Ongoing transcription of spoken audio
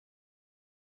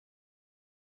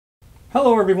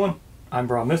Hello everyone, I'm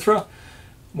Bra Mithra.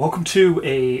 Welcome to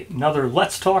another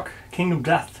Let's Talk Kingdom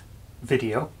Death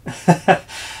video.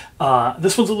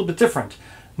 This one's a little bit different.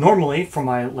 Normally, for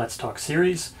my Let's Talk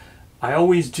series, I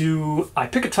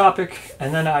pick a topic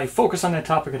and then I focus on that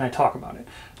topic and I talk about it.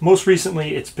 Most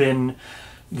recently it's been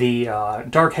the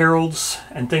Dark Heralds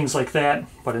and things like that,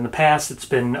 but in the past it's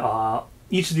been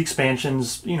each of the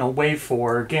expansions, you know,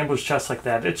 WayForger, Gambler's Chest, like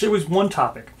that. It was one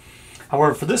topic.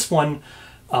 However, for this one,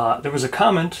 there was a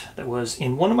comment that was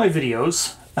in one of my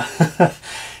videos.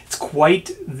 It's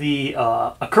quite the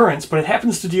occurrence, but it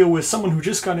happens to deal with someone who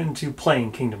just got into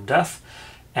playing Kingdom Death,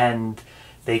 and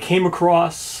they came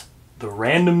across the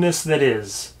randomness that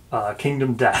is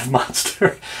Kingdom Death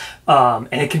monster, and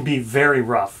it can be very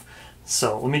rough.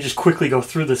 So let me just quickly go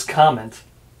through this comment.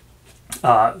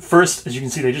 First, as you can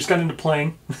see, they just got into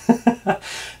playing.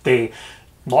 They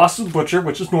lost to the Butcher,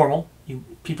 which is normal.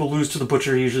 People lose to the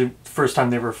Butcher usually the first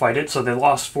time they ever fight it, so they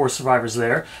lost 4 survivors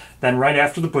there. Then right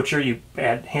after the Butcher, you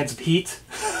add Hands of Heat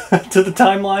to the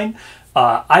timeline.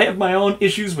 I have my own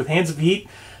issues with Hands of Heat.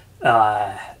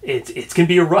 It's going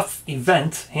to be a rough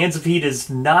event. Hands of Heat is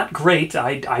not great.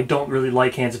 I don't really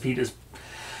like Hands of Heat.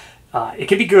 It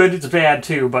can be good, it's bad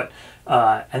too, but...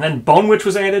 and then Bone Witch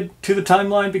was added to the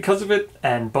timeline because of it,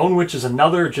 and Bone Witch is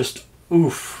another just,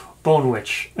 oof, Bone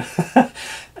Witch.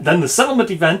 Then the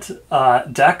Settlement Event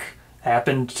deck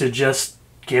happened to just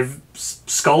give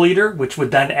Skull Eater, which would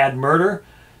then add Murder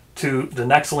to the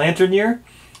next Lantern Year.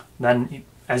 Then,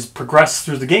 as progressed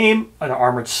through the game,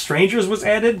 Armored Strangers was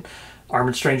added.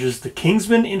 Armored Strangers, the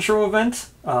Kingsman intro event.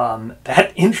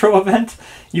 That intro event,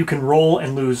 you can roll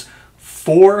and lose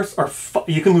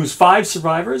you can lose 5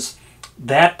 survivors.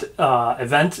 That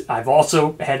event, I've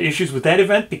also had issues with that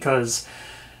event because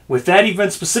with that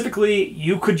event specifically,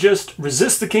 you could just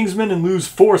resist the Kingsman and lose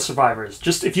 4 survivors.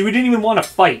 Just if you didn't even want to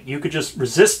fight, you could just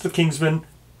resist the Kingsman,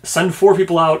 send 4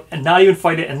 people out, and not even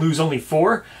fight it and lose only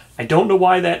 4. I don't know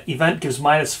why that event gives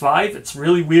 -5. It's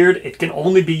really weird. It can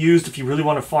only be used if you really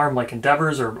want to farm like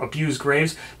Endeavors or abuse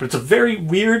Graves, but it's a very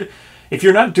weird... If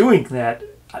you're not doing that,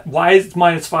 why it's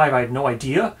 -5, I have no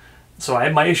idea. So I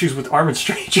have my issues with Armored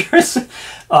Strangers.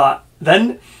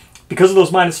 Then, because of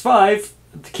those -5,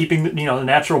 keeping the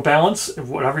natural balance of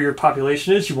whatever your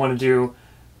population is, you want to do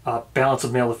balance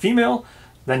of male to female.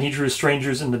 Then he drew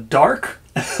Strangers in the Dark,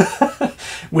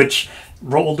 which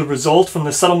rolled the result from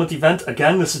the Settlement Event.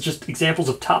 Again, this is just examples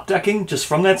of top decking just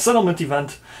from that Settlement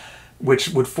Event, which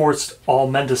would force all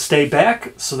men to stay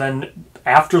back. So then,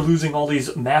 after losing all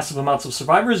these massive amounts of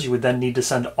survivors, you would then need to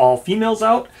send all females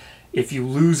out. If you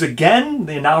lose again,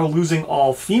 they're now losing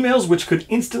all females, which could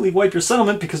instantly wipe your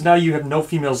settlement because now you have no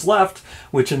females left,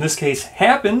 which in this case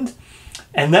happened.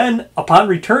 And then, upon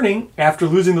returning, after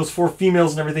losing those 4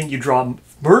 females and everything, you draw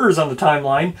murders on the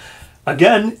timeline.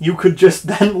 Again, you could just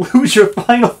then lose your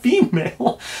final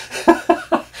female.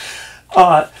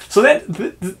 So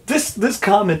this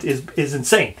comment is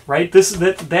insane, right?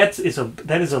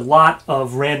 That is a lot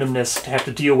of randomness to have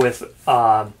to deal with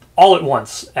all at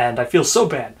once, and I feel so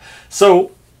bad.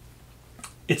 So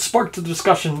it sparked a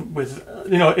discussion with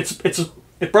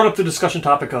it brought up the discussion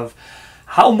topic of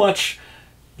how much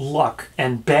luck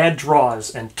and bad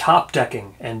draws and top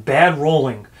decking and bad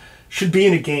rolling should be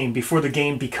in a game before the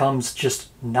game becomes just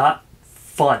not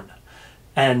fun.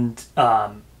 And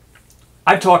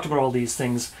I've talked about all these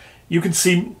things. You can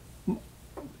see,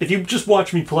 if you just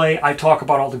watch me play, I talk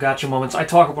about all the gotcha moments. I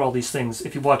talk about all these things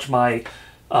if you watch my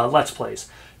Let's Plays.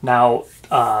 Now,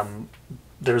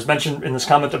 there's mention in this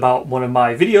comment about one of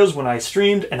my videos when I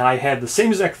streamed, and I had the same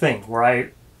exact thing, where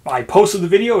I posted the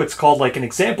video. It's called like an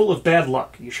example of bad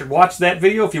luck. You should watch that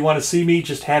video if you want to see me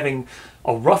just having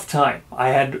a rough time. I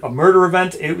had a murder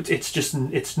event.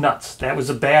 It's nuts. That was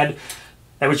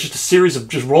just a series of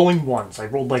just rolling ones. I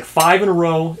rolled like 5 in a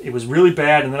row. It was really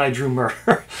bad, and then I drew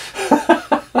murder.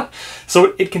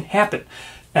 So it can happen.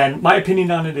 And my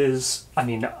opinion on it is, I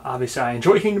mean, obviously I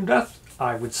enjoy Kingdom Death.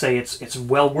 I would say it's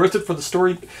well worth it for the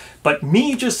story. But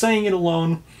me just saying it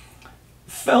alone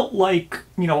felt like,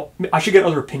 I should get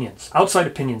other opinions, outside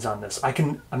opinions on this.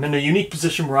 I'm in a unique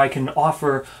position where I can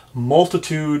offer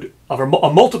multiple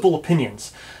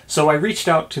opinions. So I reached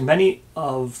out to many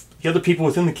of the other people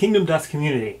within the Kingdom Death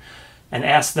community and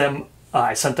asked them,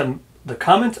 I sent them the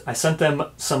comment, I sent them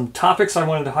some topics I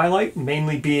wanted to highlight,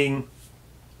 mainly being,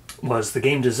 was the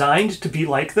game designed to be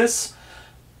like this?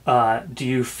 Do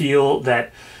you feel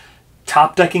that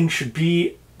top decking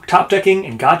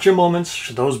and gotcha moments,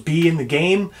 should those be in the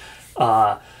game?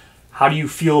 How do you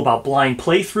feel about blind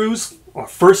playthroughs or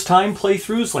first time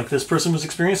playthroughs like this person was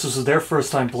experiencing? This was their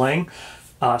first time playing.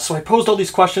 So I posed all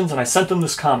these questions and I sent them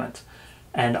this comment.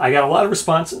 And I got a lot of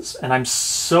responses, and I'm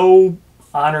so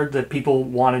honored that people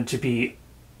wanted to be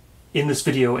in this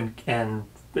video and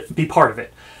be part of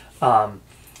it.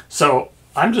 So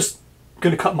I'm just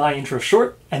going to cut my intro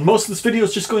short, and most of this video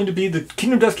is just going to be the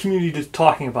Kingdom Death community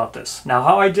talking about this. Now,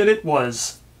 how I did it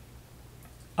was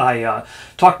I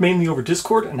talked mainly over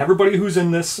Discord, and everybody who's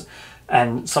in this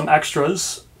and some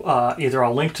extras, either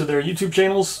I'll link to their YouTube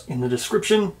channels in the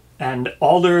description, and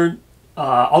all their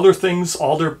other things,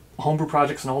 all their homebrew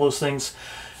projects and all those things.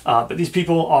 But these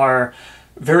people are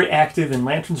very active in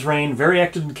Lantern's Reign, very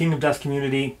active in the Kingdom Death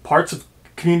community, parts of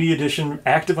Community Edition,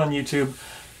 active on YouTube,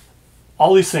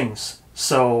 all these things.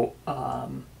 So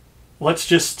I'm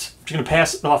just going to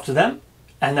pass it off to them,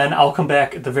 and then I'll come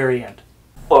back at the very end.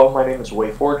 Hello, my name is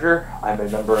WayForger. I'm a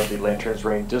member of the Lantern's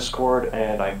Reign Discord,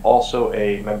 and I'm also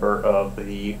a member of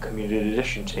the Community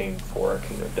Edition team for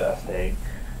Kingdom Death, a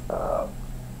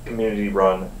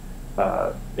community-run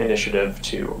initiative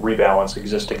to rebalance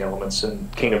existing elements in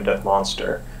Kingdom Death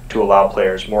Monster to allow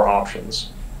players more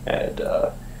options and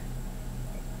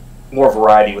more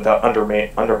variety without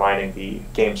undermining the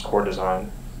game's core design.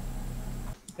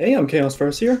 Hey, I'm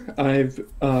ChaosFarseer.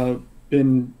 I've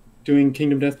been doing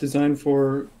Kingdom Death design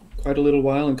for quite a little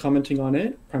while and commenting on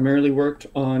it. Primarily worked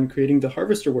on creating the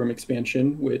Harvestor Worm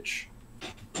expansion, which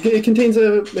it contains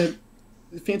a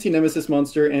fancy Nemesis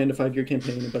monster and a 5-gear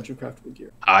campaign and a bunch of craftable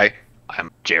gear. Hi,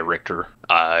 I'm JayRicktor.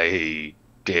 I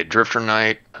did Drifter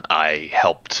Knight. I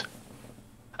helped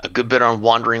a good bit on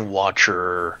Wandering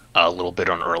Watcher, a little bit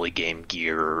on early game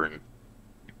gear, and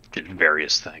did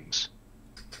various things.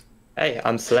 Hey,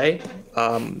 I'm Slay.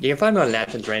 You can find me on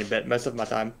Lantern's Reign, but most of my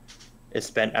time is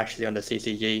spent actually on the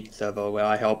CCG server where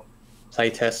I help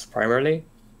playtests primarily.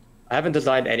 I haven't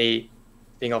designed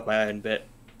anything of my own, but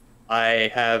I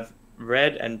have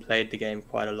read and played the game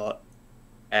quite a lot.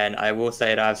 And I will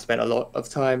say that I've spent a lot of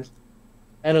time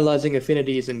analyzing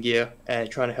affinities in gear and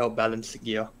trying to help balance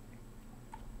gear.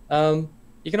 You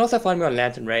can also find me on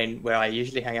Lantern Reign, where I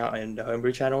usually hang out in the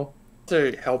Homebrew channel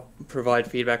to help provide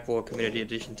feedback for Community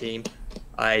Edition team.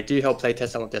 I do help playtest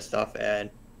some of their stuff, and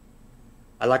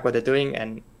I like what they're doing,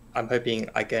 and I'm hoping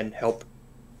I can help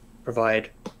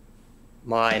provide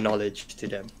my knowledge to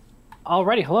them.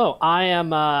 Alrighty, hello. I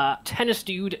am Tennis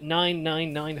Dude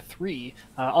 9993,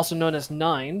 also known as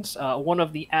Nines, one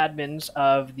of the admins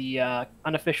of the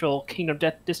unofficial Kingdom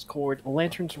Death Discord,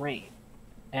 Lantern's Reign,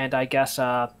 and I guess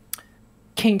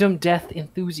Kingdom Death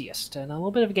enthusiast and a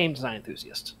little bit of a game design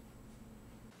enthusiast.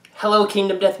 Hello,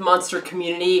 Kingdom Death Monster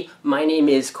community. My name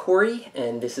is Corey,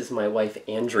 and this is my wife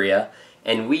Andrea,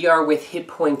 and we are with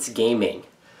HitPointsGaming.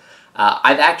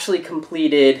 I've actually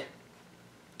completed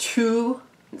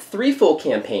 3 full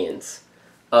campaigns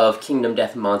of Kingdom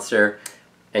Death Monster,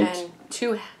 and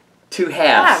two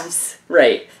halves.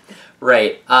 Right.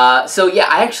 So yeah,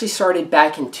 I actually started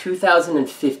back in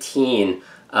 2015.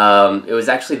 It was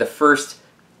actually the first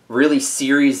really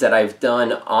series that I've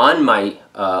done on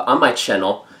my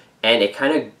channel, and it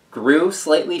kind of grew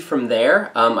slightly from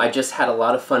there. I just had a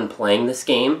lot of fun playing this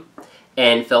game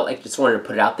and felt like I just wanted to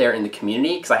put it out there in the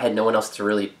community because I had no one else to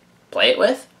really play it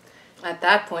with. At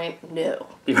that point, no.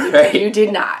 Right? You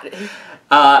did not.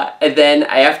 And then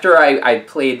after I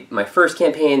played my first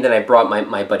campaign, then I brought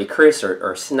my buddy Chris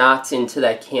or Snots into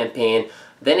that campaign.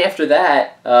 Then after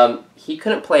that, he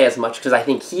couldn't play as much because I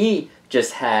think he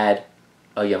just had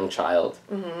a young child.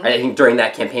 Mm-hmm. I think during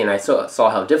that campaign I saw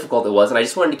how difficult it was, and I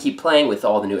just wanted to keep playing with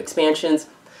all the new expansions.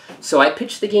 So I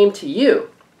pitched the game to you.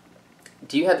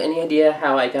 Do you have any idea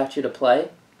how I got you to play?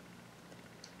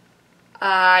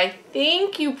 I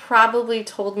think you probably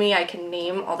told me I can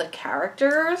name all the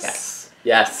characters.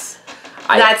 Yes.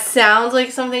 That sounds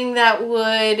like something that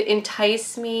would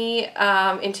entice me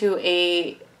into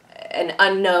an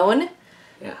unknown.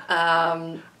 Yeah.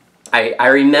 I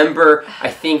remember, I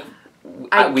think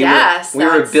we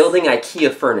were building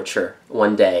IKEA furniture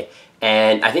one day,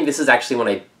 and I think this is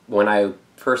actually when I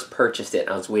first purchased it, and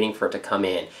I was waiting for it to come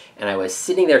in, and I was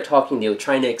sitting there talking to you,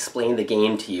 trying to explain the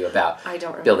game to you about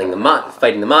building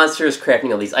fighting the monsters,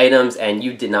 crafting all these items, and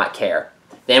you did not care.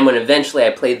 Then when eventually I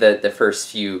played the first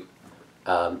few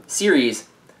series,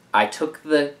 I took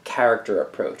the character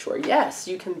approach where, yes,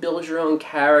 you can build your own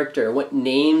character. What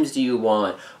names do you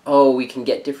want? Oh, we can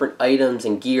get different items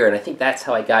and gear, and I think that's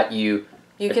how I got you.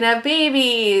 You can have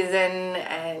babies,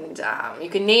 and you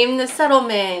can name the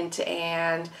settlement,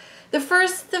 and the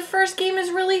first game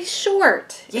is really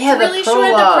short. Yeah, it's really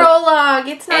short. The prologue.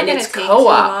 It's not going to take too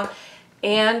long.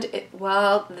 And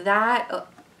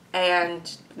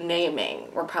and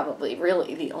naming were probably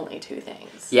really the only two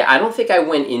things. Yeah, I don't think I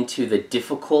went into the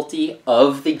difficulty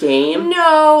of the game.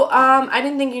 No, I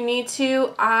didn't think you need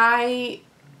to. I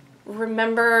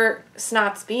remember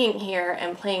Snots being here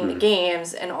and playing the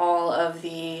games and all of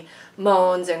the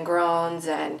moans and groans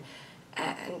and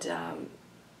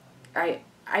I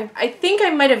think I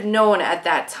might have known at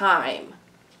that time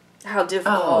how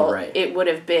difficult it would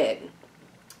have been.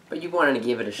 But you wanted to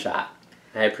give it a shot.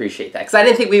 I appreciate that. Because I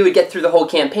didn't think we would get through the whole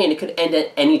campaign. It could end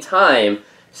at any time.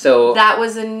 So that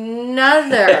was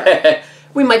another.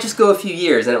 We might just go a few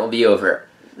years and it will be over.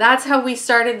 That's how we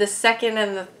started the second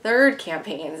and the third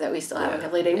campaigns that we still haven't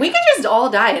completed. We could just all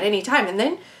die at any time and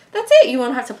then that's it. You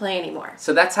won't have to play anymore.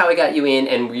 So that's how I got you in,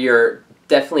 and we are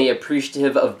definitely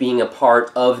appreciative of being a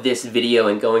part of this video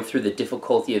and going through the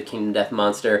difficulty of Kingdom Death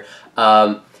Monster.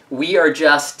 We are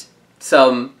just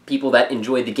some people that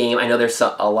enjoyed the game. I know there's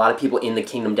a lot of people in the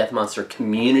Kingdom Death Monster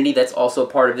community that's also a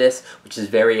part of this, which is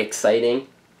very exciting.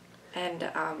 And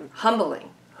humbling.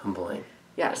 Humbling.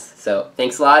 Yes. So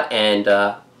thanks a lot, and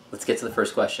let's get to the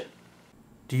first question.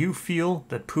 Do you feel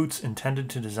that Poots intended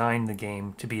to design the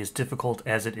game to be as difficult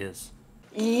as it is?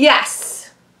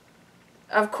 Yes.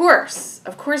 Of course.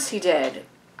 Of course he did.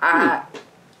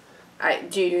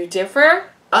 Do you differ?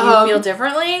 Do you feel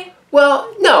differently?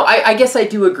 Well, no, I guess I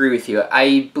do agree with you.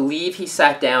 I believe he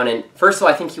sat down and, first of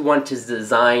all, I think he wanted to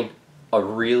design a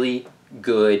really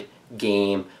good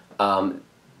game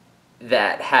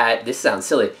that had, this sounds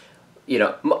silly, you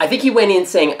know, I think he went in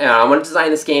saying, I want to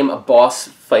design this game, a boss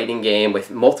fighting game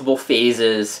with multiple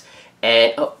phases,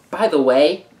 and, oh, by the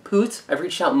way, Poots, I've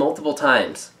reached out multiple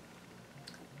times.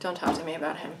 Don't talk to me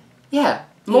about him. Yeah,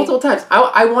 multiple times.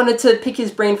 I wanted to pick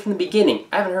his brain from the beginning.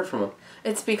 I haven't heard from him.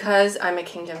 It's because I'm a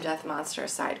Kingdom Death Monster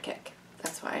sidekick.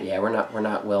 That's why. Yeah, we're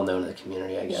not well known in the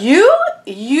community, I guess.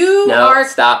 You no, are.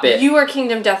 Stop it. You are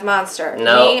Kingdom Death Monster.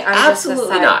 No, me, I'm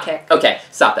absolutely just a sidekick. not. Okay,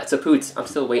 stop that. So Poots, I'm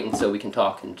still waiting so we can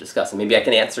talk and discuss, and maybe I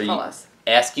can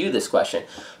ask you this question.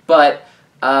 But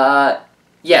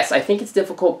yes, I think it's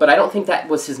difficult, but I don't think that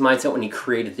was his mindset when he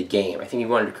created the game. I think he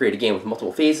wanted to create a game with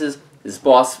multiple phases. This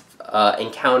boss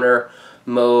encounter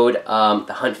mode,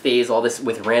 the hunt phase, all this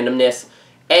with randomness.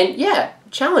 And yeah,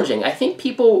 challenging. I think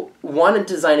people want to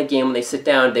design a game when they sit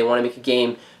down, they want to make a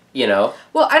game, you know.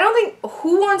 Well, I don't think,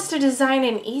 who wants to design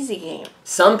an easy game?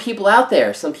 Some people out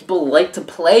there, some people like to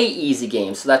play easy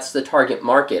games, so that's the target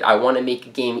market. I want to make a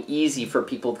game easy for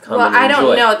people to come and enjoy. Well, I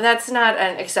don't know, that's not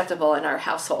acceptable in our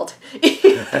household.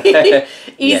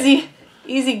 Easy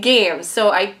games, so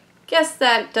I guess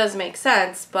that does make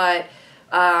sense, but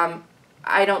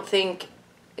I don't think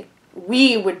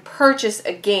we would purchase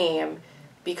a game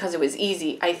because it was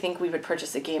easy. I think we would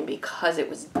purchase a game because it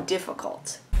was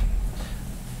difficult.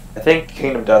 I think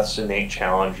Kingdom Death's innate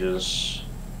challenge is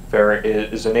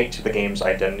innate to the game's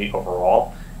identity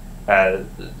overall.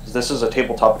 This is a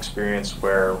tabletop experience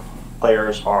where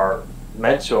players are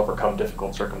meant to overcome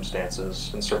difficult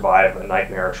circumstances and survive a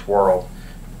nightmarish world.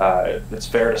 It's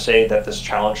fair to say that this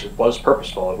challenge was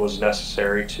purposeful. It was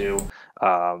necessary to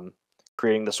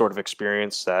creating the sort of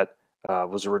experience that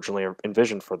was originally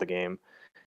envisioned for the game.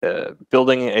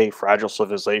 Building a fragile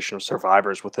civilization of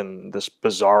survivors within this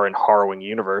bizarre and harrowing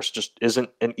universe just isn't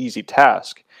an easy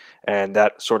task, and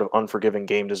that sort of unforgiving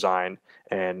game design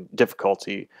and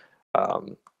difficulty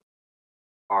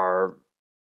are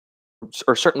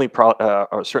certainly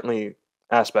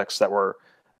aspects that were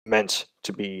meant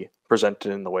to be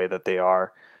presented in the way that they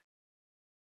are.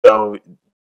 So,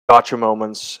 gotcha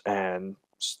moments and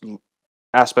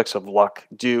aspects of luck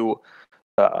do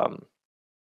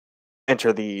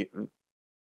enter the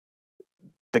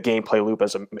gameplay loop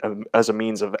as a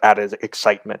means of added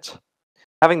excitement.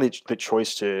 Having the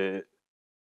choice to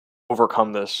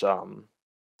overcome this,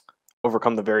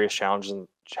 overcome the various challenges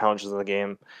of the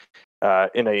game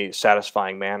in a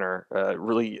satisfying manner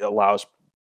really allows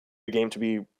the game to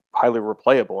be highly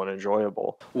replayable and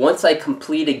enjoyable. Once I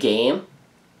complete a game,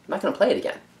 I'm not going to play it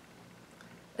again.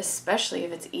 Especially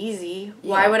if it's easy.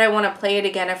 Yeah. Why would I want to play it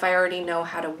again if I already know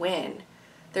how to win?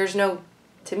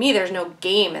 To me, there's no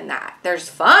game in that. There's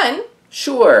fun.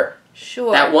 Sure.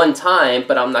 That one time,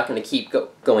 but I'm not going to keep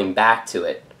going back to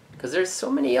it. Because there's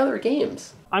so many other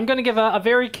games. I'm going to give a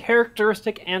very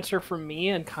characteristic answer from me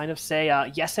and kind of say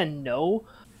yes and no.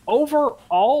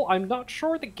 Overall, I'm not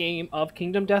sure the game of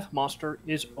Kingdom Death Monster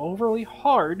is overly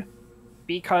hard.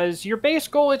 Because your base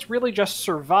goal is really just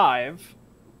survive.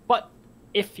 But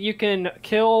if you can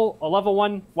kill a level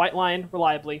 1 White Lion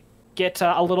reliably, get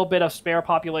a little bit of spare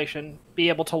population, be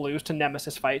able to lose to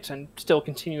Nemesis fights, and still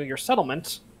continue your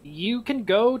settlements, you can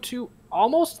go to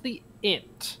almost the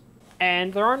end.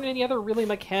 And there aren't any other really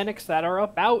mechanics that are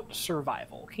about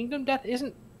survival. Kingdom Death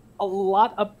isn't a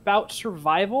lot about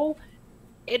survival.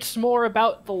 It's more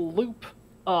about the loop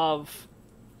of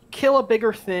kill a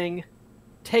bigger thing,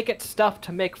 take its stuff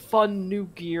to make fun new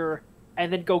gear,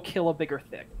 and then go kill a bigger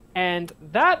thing. And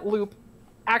that loop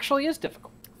actually is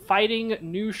difficult. Fighting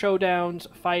new showdowns,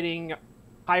 fighting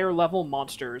higher level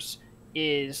monsters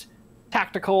is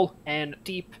tactical and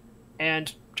deep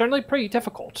and generally pretty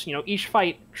difficult. You know, each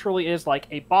fight truly is like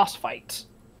a boss fight.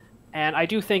 And I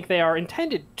do think they are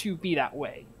intended to be that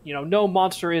way. You know, no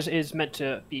monster is meant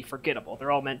to be forgettable.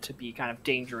 They're all meant to be kind of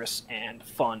dangerous and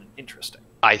fun and interesting.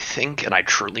 I think, and I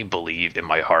truly believe in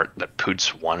my heart, that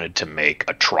Poots wanted to make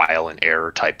a trial and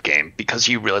error type game because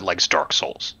he really likes Dark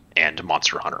Souls and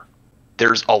Monster Hunter.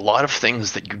 There's a lot of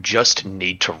things that you just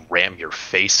need to ram your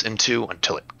face into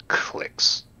until it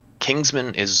clicks.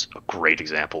 Kingsman is a great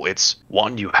example. It's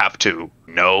one, you have to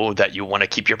know that you want to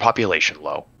keep your population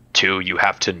low. Two, you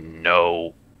have to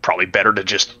know, probably better to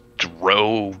just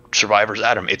throw survivors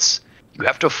at them. You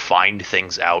have to find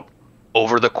things out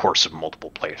over the course of multiple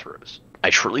playthroughs.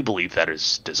 I truly believe that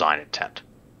is design intent,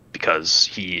 because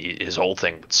his whole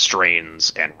thing with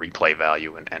strains and replay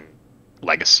value and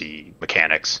legacy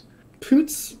mechanics.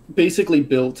 Poots basically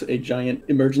built a giant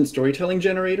emergent storytelling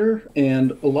generator,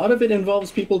 and a lot of it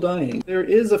involves people dying. There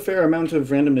is a fair amount of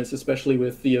randomness, especially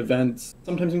with the events.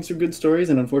 Sometimes makes for good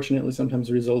stories, and unfortunately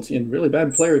sometimes results in really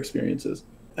bad player experiences.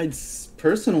 I'd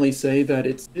personally say that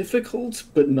it's difficult,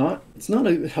 but it's not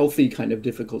a healthy kind of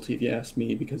difficulty, if you ask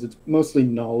me, because it's mostly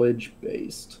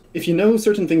knowledge-based. If you know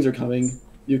certain things are coming,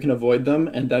 you can avoid them,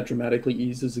 and that dramatically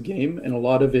eases the game, and a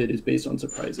lot of it is based on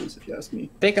surprises, if you ask me.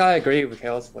 I think I agree with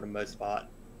Chaos for the most part.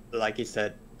 Like you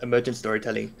said, emergent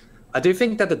storytelling. I do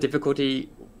think that the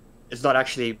difficulty is not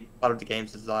actually part of the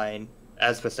game's design,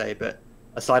 as per se, but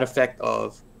a side effect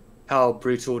of how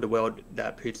brutal the world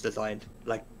that Poots designed.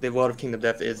 Like, the world of Kingdom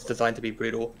Death is designed to be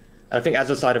brutal. And I think as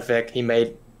a side effect, he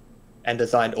made and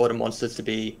designed all the monsters to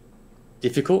be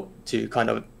difficult to kind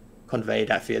of convey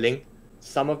that feeling.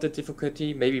 Some of the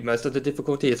difficulty, maybe most of the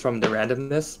difficulty, is from the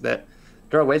randomness, but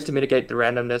there are ways to mitigate the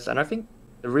randomness. And I think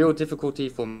the real difficulty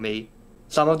for me,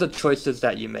 some of the choices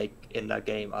that you make in that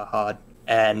game are hard,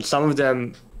 and some of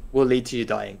them will lead to you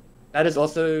dying. That is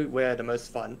also where the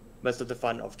most of the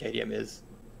fun of KDM is.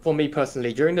 For me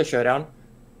personally, during the showdown,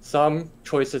 some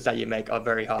choices that you make are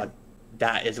very hard.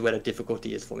 That is where the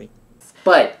difficulty is for me.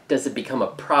 But does it become a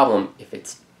problem if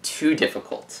it's too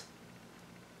difficult?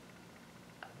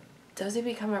 Does it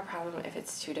become a problem if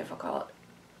it's too difficult?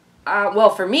 Well,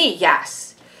 for me,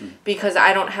 yes. Because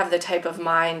I don't have the type of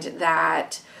mind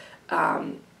that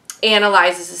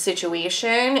analyzes a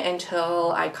situation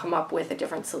until I come up with a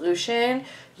different solution.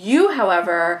 You,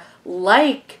 however,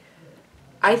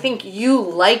 I think you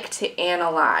like to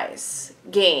analyze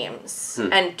games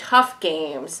and tough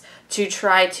games to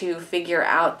try to figure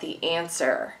out the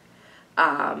answer.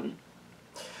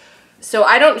 So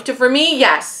for me,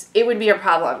 yes, it would be a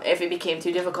problem if it became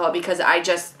too difficult because I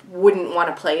just wouldn't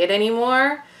want to play it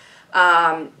anymore.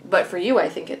 But for you, I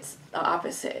think it's the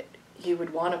opposite. You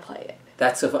would want to play it.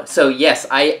 That's so fun. So yes,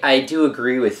 I do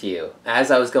agree with you. As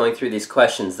I was going through these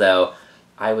questions, though,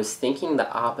 I was thinking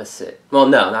the opposite. Well,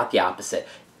 no, not the opposite.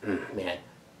 Man,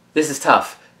 this is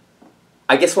tough.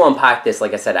 I guess we'll unpack this,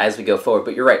 like I said, as we go forward.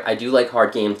 But you're right. I do like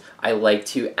hard games. I like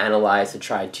to analyze and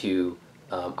try to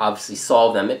obviously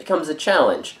solve them. It becomes a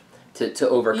challenge to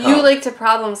overcome. You like to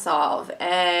problem solve,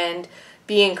 and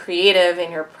being creative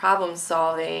in your problem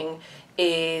solving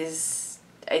is,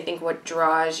 I think, what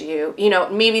draws you. You know,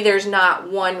 maybe there's not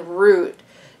one route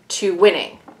to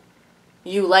winning.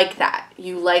 You like that.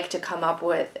 You like to come up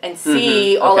with and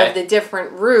see all of the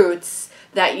different routes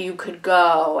that you could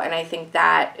go, and I think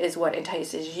that is what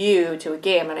entices you to a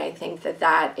game, and I think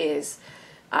that is,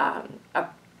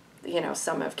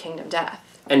 some of Kingdom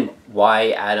Death. And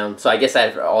why, Adam? So I guess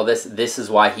after all this is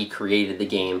why he created the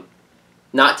game.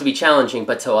 Not to be challenging,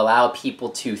 but to allow people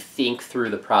to think through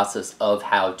the process of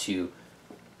how to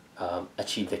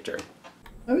achieve victory.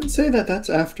 I would say that that's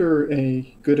after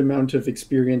a good amount of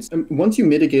experience. Once you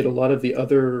mitigate a lot of the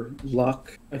other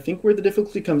luck, I think where the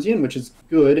difficulty comes in, which is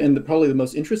good, and probably the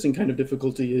most interesting kind of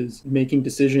difficulty is making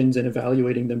decisions and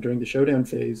evaluating them during the showdown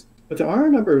phase. But there are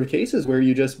a number of cases where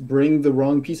you just bring the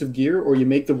wrong piece of gear or you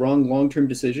make the wrong long-term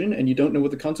decision and you don't know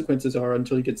what the consequences are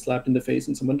until you get slapped in the face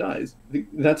and someone dies.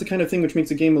 That's the kind of thing which makes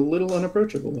the game a little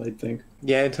unapproachable, I think.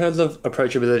 Yeah, in terms of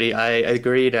approachability, I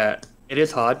agree that it is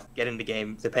hard getting the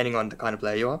game, depending on the kind of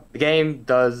player you are. The game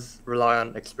does rely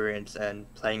on experience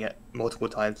and playing it multiple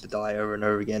times to die over and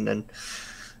over again. And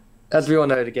as we all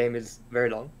know, the game is very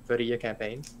long, 30-year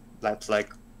campaign. That's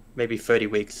like maybe 30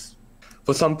 weeks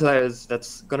for some players,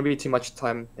 that's going to be too much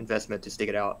time investment to stick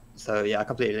it out. So yeah, I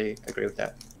completely agree with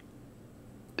that.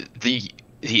 The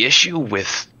issue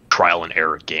with trial and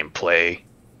error gameplay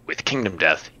with Kingdom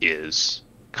Death is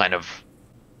kind of,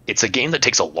 it's a game that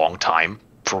takes a long time,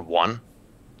 for one.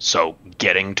 So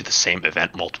getting to the same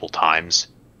event multiple times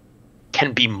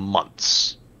can be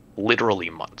months, literally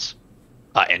months.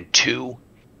 And two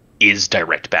is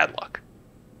direct bad luck.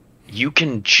 You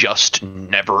can just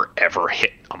never ever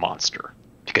hit a monster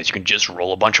because you can just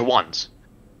roll a bunch of ones.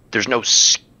 There's no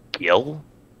skill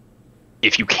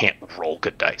if you can't roll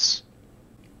good dice.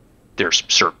 There's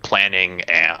sort of planning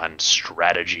and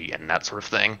strategy and that sort of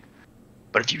thing.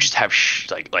 But if you just have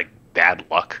like bad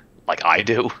luck, like I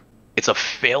do, it's a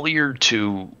failure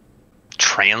to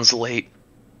translate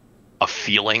a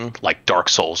feeling like Dark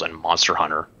Souls and Monster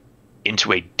Hunter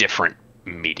into a different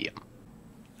medium.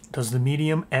 Does the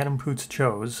medium Adam Poots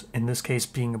chose, in this case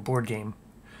being a board game,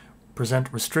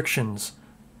 present restrictions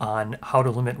on how to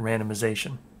limit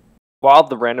randomization? While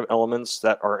the random elements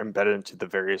that are embedded into the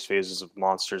various phases of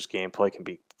Monster's gameplay can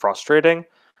be frustrating,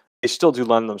 they still do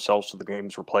lend themselves to the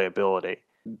game's replayability.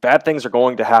 Bad things are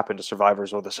going to happen to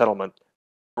survivors or the settlement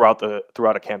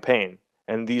throughout a campaign,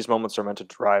 and these moments are meant to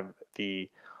drive the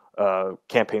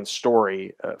campaign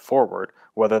story forward.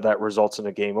 Whether that results in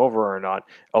a game over or not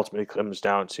ultimately comes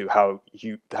down to how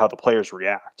the players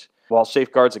react. While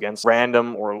safeguards against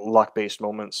random or luck-based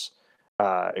moments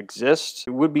exist,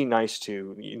 it would be nice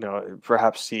to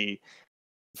perhaps see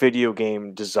video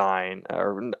game design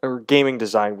or gaming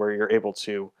design where you're able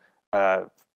to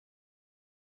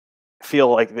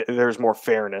feel like there's more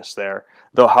fairness there.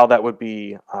 Though how that would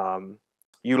be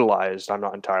utilized, I'm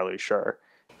not entirely sure.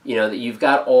 You know, you've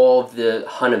got all of the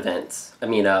hunt events,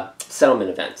 settlement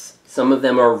events. Some of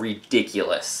them are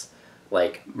ridiculous,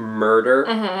 like murder.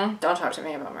 Mm-hmm. Don't talk to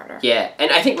me about murder. Yeah, and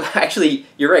I think, actually,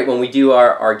 you're right, when we do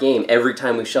our game, every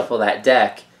time we shuffle that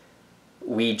deck,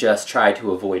 we just try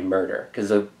to avoid murder.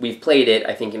 Because we've played it,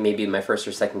 I think it may be my first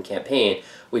or second campaign,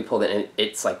 we pulled it and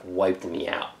it's like wiped me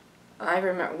out. I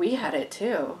remember, we had it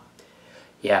too.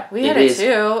 Yeah, we had it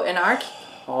too in our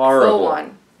horrible full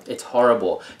one. It's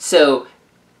horrible. So,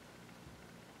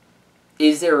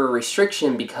 is there a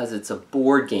restriction because it's a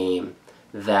board game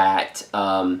that,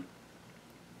 does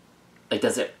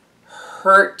it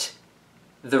hurt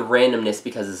the randomness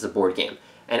because it's a board game?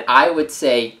 And I would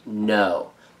say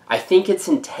no. I think it's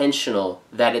intentional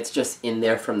that it's just in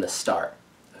there from the start,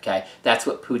 okay? That's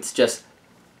what Poots just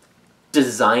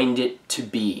designed it to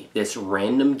be, this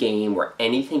random game where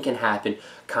anything can happen,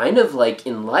 kind of like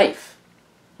in life.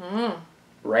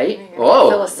 Right?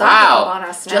 Oh, wow. On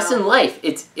us now. Just in life,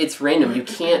 it's random. You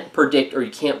can't predict or you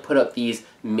can't put up these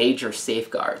major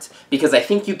safeguards. Because I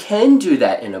think you can do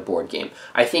that in a board game.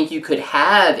 I think you could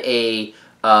have a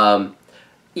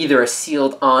either a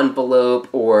sealed envelope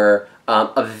or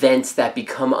events that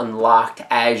become unlocked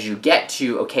as you get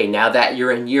to, okay, now that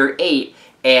you're in year 8,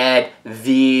 add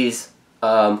these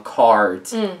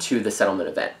cards to the settlement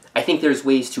event. I think there's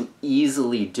ways to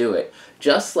easily do it.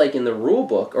 Just like in the rule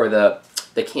book or the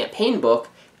campaign book,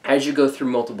 as you go through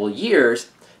multiple years,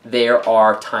 there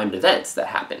are timed events that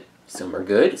happen. Some are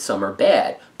good, some are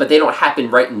bad. But they don't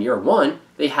happen right in year 1,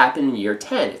 they happen in year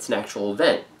 10. It's an actual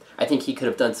event. I think he could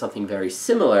have done something very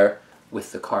similar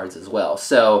with the cards as well.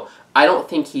 So I don't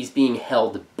think he's being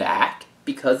held back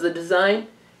because of the design.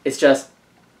 It's just,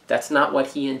 that's not what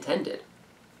he intended.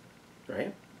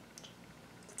 Right?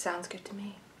 It sounds good to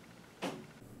me.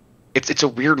 It's a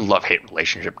weird love-hate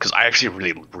relationship because I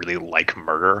actually really like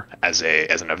murder as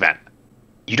an event.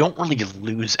 You don't really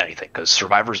lose anything because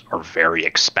survivors are very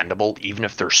expendable, even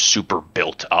if they're super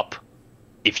built up.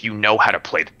 If you know how to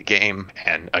play the game,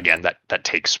 and again that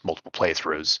takes multiple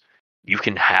playthroughs, you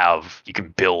can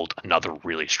build another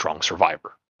really strong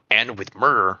survivor. And with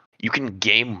murder, you can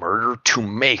game murder to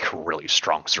make really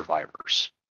strong survivors.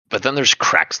 But then there's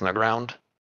cracks in the ground.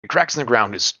 The cracks in the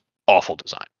ground is awful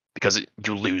design. Because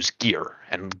you lose gear,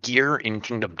 and gear in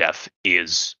Kingdom Death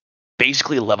is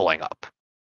basically leveling up.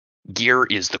 Gear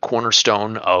is the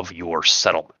cornerstone of your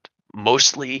settlement.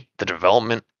 Mostly, the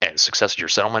development and success of your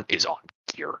settlement is on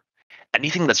gear.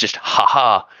 Anything that's just,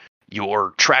 haha,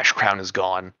 your trash crown is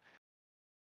gone,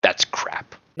 that's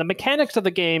crap. The mechanics of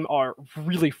the game are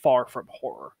really far from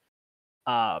horror.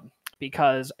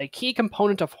 Because a key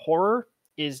component of horror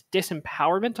is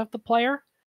disempowerment of the player.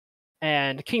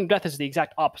 And Kingdom Death is the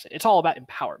exact opposite. It's all about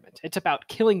empowerment. It's about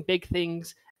killing big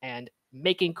things and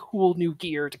making cool new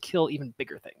gear to kill even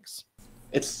bigger things.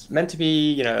 It's meant to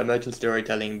be, emotional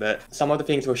storytelling, but some of the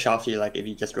things will shaft you, like if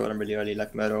you just draw them really early,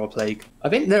 like Murder or Plague. I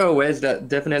think there are ways that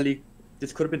definitely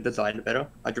this could have been designed better,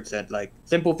 100%. Like,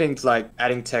 simple things like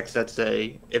adding text that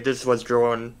say, if this was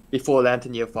drawn before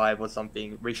Lantern Year 5 or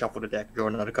something, reshuffle the deck, draw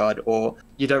another card, or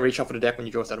you don't reshuffle the deck when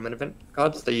you draw settlement event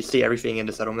cards, so you see everything in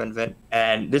the settlement event.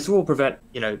 And this will prevent,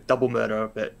 double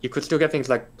murder, but you could still get things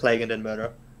like Plague and then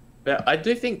murder. But I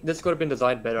do think this could have been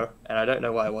designed better, and I don't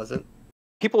know why it wasn't.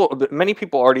 Many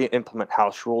people already implement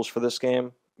house rules for this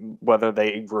game, whether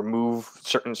they remove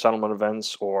certain settlement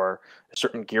events or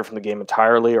certain gear from the game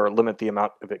entirely, or limit the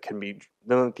amount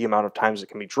of times it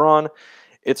can be drawn.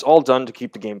 It's all done to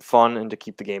keep the game fun and to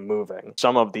keep the game moving.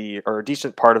 A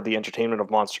decent part of the entertainment of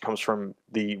Monster comes from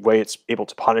the way it's able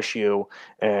to punish you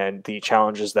and the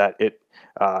challenges that it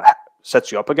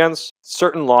sets you up against.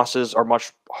 Certain losses are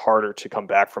much harder to come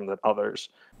back from than others.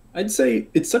 I'd say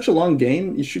it's such a long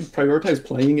game, you should prioritize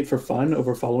playing it for fun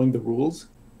over following the rules.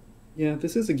 Yeah,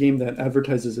 this is a game that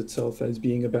advertises itself as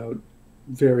being about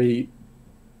very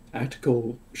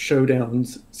tactical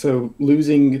showdowns, so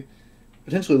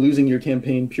potentially losing your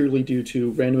campaign purely due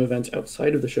to random events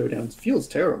outside of the showdowns feels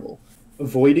terrible.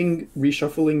 Avoiding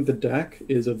reshuffling the deck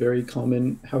is a very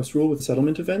common house rule with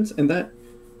settlement events, and that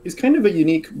is kind of a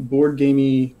unique board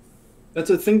gamey.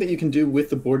 That's a thing that you can do with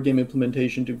the board game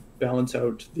implementation to balance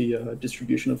out the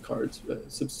distribution of cards, a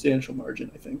substantial margin,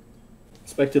 I think.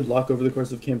 Expected luck over the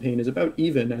course of the campaign is about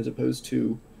even, as opposed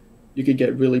to you could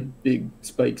get really big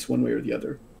spikes one way or the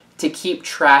other. To keep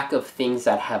track of things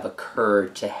that have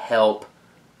occurred to help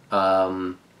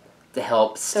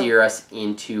steer us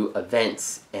into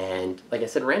events and, like I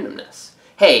said, randomness.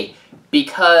 Hey,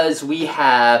 because we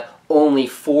have only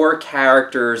 4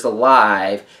 characters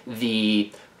alive,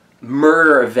 the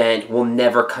murder event will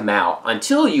never come out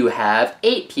until you have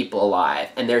 8 people alive.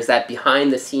 And there's that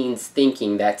behind the scenes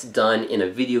thinking that's done in a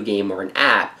video game or an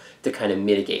app to kind of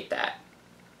mitigate that.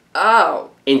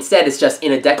 Oh. Instead, it's just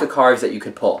in a deck of cards that you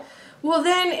could pull. Well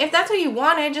then, if that's what you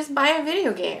wanted, just buy a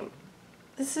video game.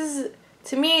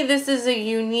 To me, this is a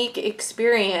unique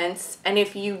experience, and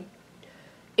if you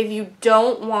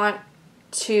don't want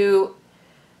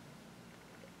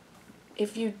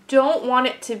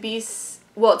it to be,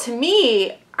 well, to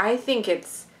me, I think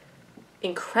it's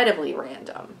incredibly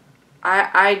random.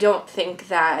 I don't think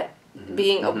that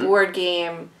being a board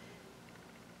game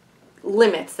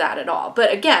limits that at all.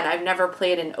 But again, I've never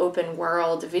played an open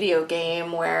world video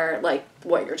game where, like,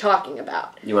 what you're talking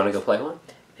about. You want to go play one?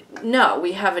 No,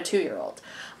 we have a 2-year-old.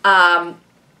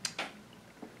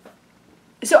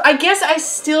 So I guess I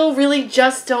still really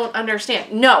just don't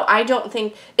understand. No, I don't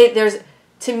think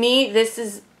to me, this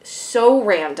is so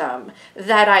random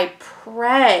that I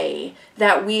pray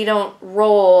that we don't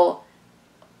roll,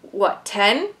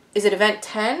 10? Is it event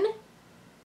 10?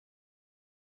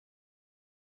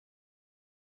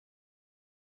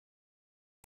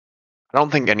 I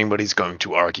don't think anybody's going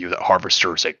to argue that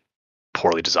Harvestor is a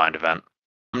poorly designed event.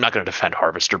 I'm not going to defend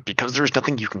Harvestor because there's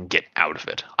nothing you can get out of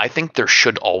it. I think there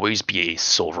should always be a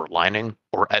silver lining,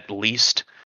 or at least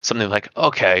something like,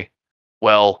 okay,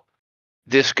 well,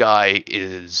 this guy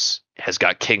has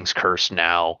got King's Curse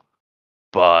now,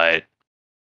 but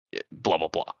blah, blah,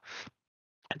 blah.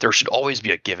 There should always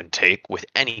be a give and take with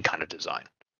any kind of design.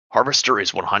 Harvestor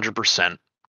is 100%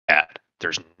 bad.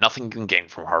 There's nothing you can gain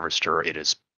from Harvestor. It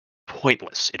is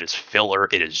pointless. It is filler.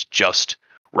 It is just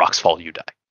rocks fall, you die.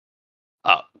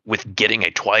 With getting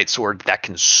a Twilight Sword, that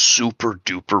can super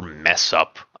duper mess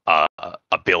up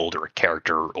a build or a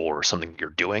character or something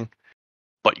you're doing.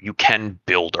 But you can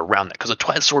build around that, because a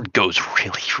Twilight Sword goes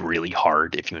really, really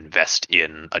hard if you invest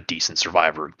in a decent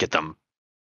survivor. Get them.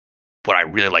 What I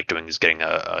really like doing is getting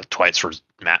a Twilight Sword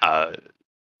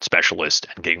specialist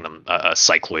and getting them a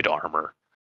cycloid armor,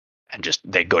 and just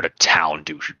they go to town,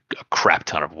 do a crap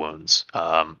ton of wounds.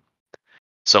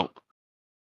 So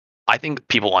I think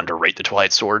people underrate the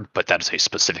Twilight Sword, but that is a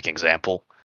specific example.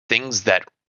 Things that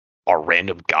are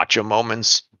random gotcha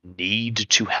moments need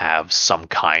to have some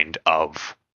kind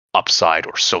of upside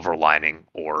or silver lining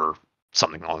or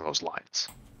something along those lines.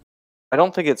 I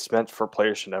don't think it's meant for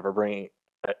players to never bring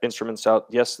instruments out.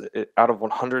 Yes, out of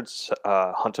 100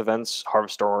 hunt events,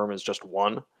 Harvestor Worm is just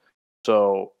one.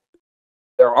 So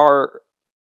there are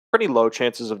pretty low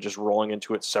chances of just rolling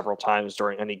into it several times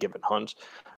during any given hunt.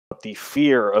 But the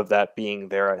fear of that being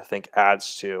there, I think,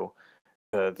 adds to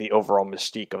the overall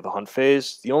mystique of the hunt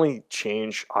phase. The only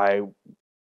change I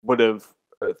would have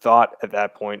thought at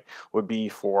that point would be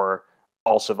for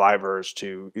all survivors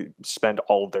to spend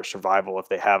all of their survival, if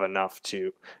they have enough,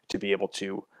 to be able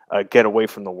to get away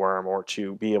from the worm, or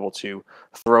to be able to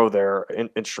throw their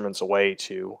instruments away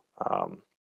to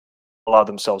allow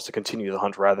themselves to continue the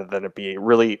hunt, rather than it be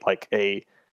really like a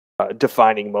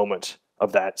defining moment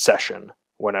of that session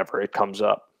whenever it comes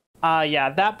up. Yeah,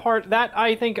 that part, that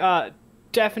I think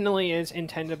definitely is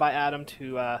intended by Adam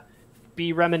to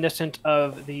be reminiscent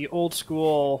of the old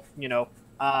school,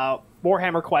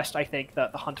 Warhammer Quest. I think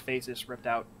that the hunt phase is ripped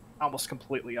out almost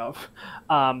completely of.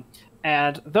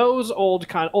 And those old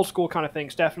school kind of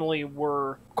things definitely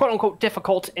were quote unquote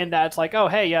difficult in that it's like, oh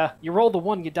hey, you roll the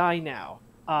one, you die now,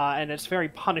 and it's very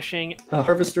punishing.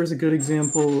 Harvestor is a good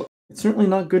example. It's certainly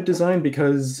not good design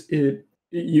because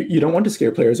you don't want to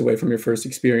scare players away from your first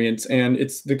experience, and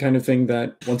it's the kind of thing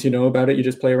that once you know about it, you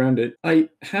just play around it. I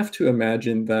have to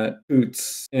imagine that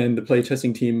Boots and the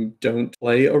playtesting team don't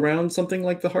play around something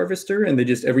like the Harvester, and they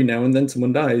just every now and then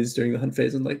someone dies during the hunt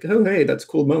phase, and like, oh hey, that's a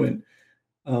cool moment.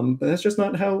 But that's just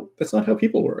not how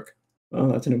people work.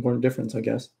 That's an important difference, I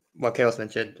guess. What Chaos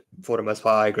mentioned, for the most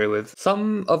part, I agree with.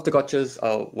 Some of the gotchas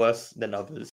are worse than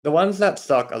others. The ones that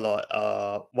suck a lot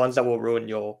are ones that will ruin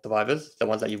your survivors, the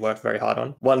ones that you worked very hard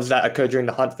on. Ones that occur during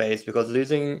the hunt phase, because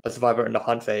losing a survivor in the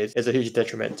hunt phase is a huge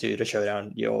detriment to the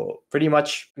showdown. You're pretty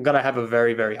much going to have a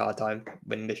very, very hard time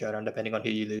winning the showdown, depending on who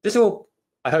you lose. This will,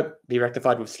 I hope, be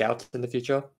rectified with scouts in the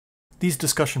future. These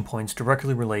discussion points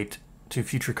directly relate to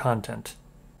future content,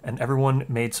 and everyone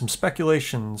made some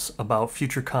speculations about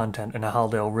future content and how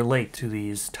they'll relate to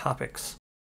these topics.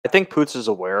 I think Poots is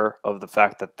aware of the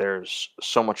fact that there's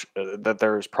so much, that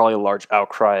there's probably a large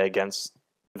outcry against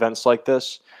events like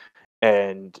this,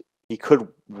 and he could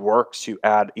work to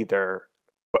add either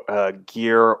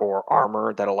gear or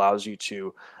armor that allows you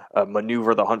to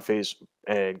maneuver the hunt phase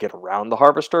and get around the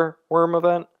Harvestor Worm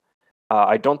event.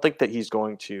 I don't think that he's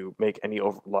going to make any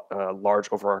large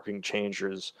overarching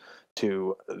changes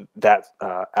to that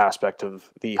aspect of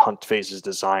the hunt phase's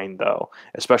design, though,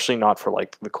 especially not for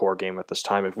like the core game at this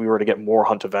time. If we were to get more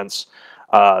hunt events,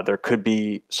 there could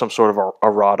be some sort of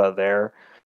errata there,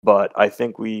 but I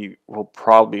think we will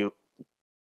probably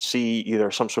see either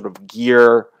some sort of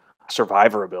gear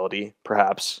survivor ability,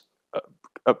 perhaps,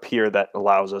 appear that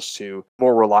allows us to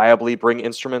more reliably bring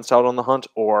instruments out on the hunt,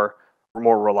 or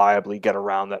more reliably get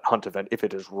around that hunt event if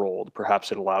it is rolled.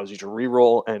 Perhaps it allows you to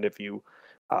re-roll, and if you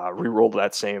re-roll the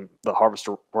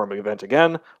Harvestor Worm event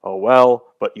again, oh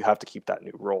well, but you have to keep that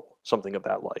new roll. Something of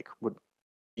that like would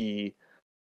be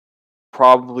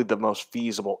probably the most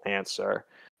feasible answer.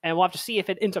 And we'll have to see if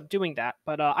it ends up doing that.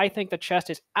 But I think the chest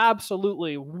is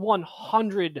absolutely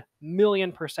 100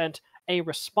 million% a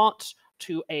response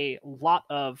to a lot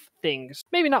of things.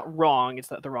 Maybe not wrong, it's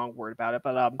the wrong word about it,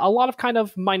 but a lot of kind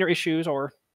of minor issues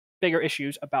or bigger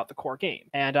issues about the core game.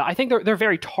 And I think they're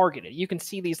very targeted. You can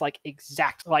see these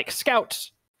exact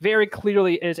scouts very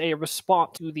clearly is a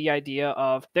response to the idea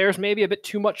of there's maybe a bit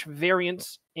too much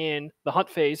variance in the hunt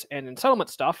phase and in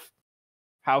settlement stuff.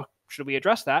 How should we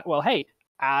address that? Well, hey,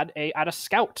 add a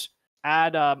scout.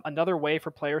 Add another way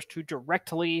for players to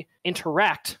directly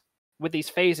interact with these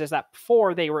phases that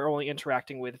before they were only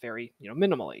interacting with very,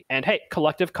 minimally. And hey,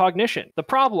 collective cognition. The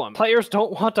problem, players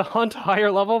don't want to hunt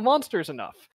higher level monsters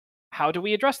enough. How do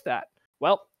we address that?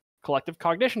 Well, collective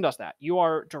cognition does that. You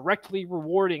are directly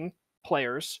rewarding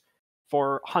players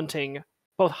for hunting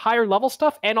both higher level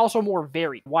stuff and also more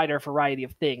varied, wider variety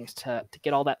of things to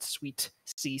get all that sweet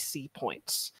CC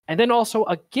points. And then also,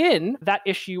 again, that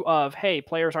issue of, hey,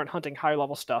 players aren't hunting higher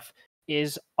level stuff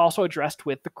is also addressed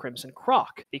with the Crimson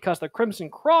Croc, because the Crimson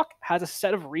Croc has a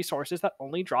set of resources that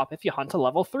only drop if you hunt a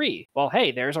level 3. Well,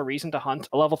 hey, there's a reason to hunt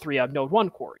a level 3 Node 1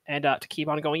 core, and to keep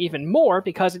on going even more,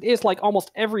 because it is like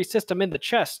almost every system in the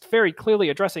chest very clearly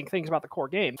addressing things about the core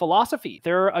game. Philosophy,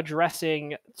 they're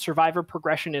addressing survivor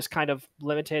progression is kind of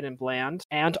limited and bland,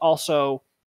 and also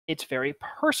it's very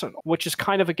personal, which is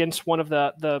kind of against one of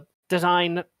the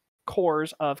design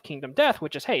cores of Kingdom Death,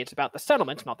 which is, hey, it's about the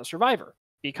settlement, not the survivor.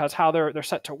 Because how they're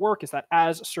set to work is that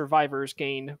as survivors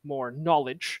gain more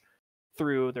knowledge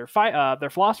through their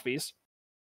philosophies,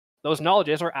 those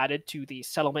knowledges are added to the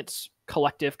settlement's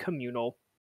collective communal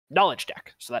knowledge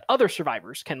deck, so that other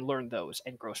survivors can learn those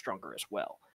and grow stronger as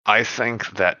well. I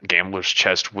think that Gambler's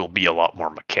Chest will be a lot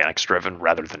more mechanics-driven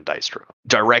rather than dice-driven.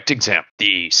 Direct example,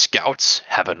 the scouts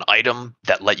have an item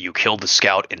that let you kill the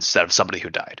scout instead of somebody who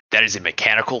died. That is a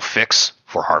mechanical fix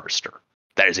for Harvestor.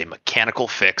 That is a mechanical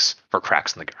fix for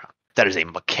cracks in the ground. That is a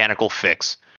mechanical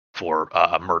fix for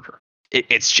a murder.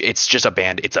 It's just a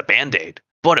band-aid,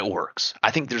 but it works. I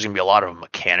think there's going to be a lot of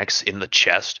mechanics in the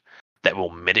chest that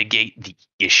will mitigate the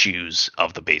issues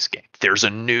of the base game. There's a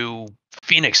new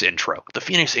Phoenix intro. The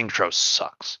Phoenix intro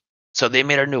sucks, so they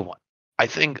made a new one. I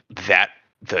think that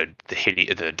the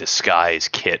disguise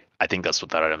kit, I think that's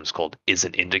what that item is called, is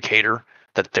an indicator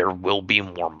that there will be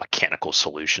more mechanical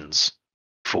solutions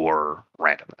for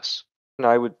randomness. And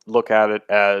I would look at it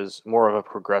as more of a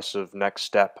progressive next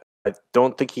step I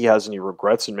don't think he has any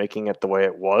regrets in making it the way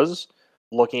it was.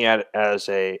 Looking at it as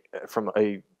from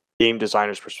a game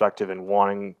designer's perspective and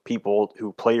wanting people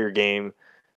who play your game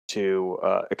to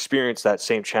experience that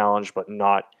same challenge, but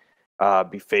not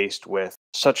be faced with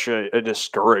such a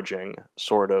discouraging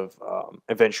sort of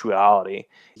eventuality.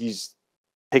 He's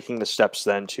taking the steps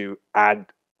then to add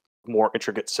more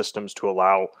intricate systems to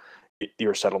allow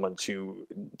your settlement to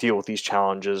deal with these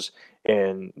challenges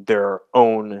in their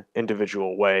own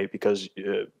individual way, because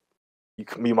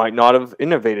you might not have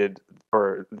innovated,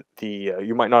 or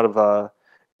you might not have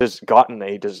just gotten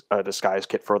a disguise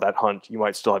kit for that hunt. You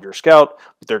might still have your scout,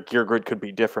 but their gear grid could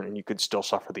be different, and you could still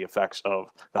suffer the effects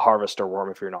of the Harvestor Worm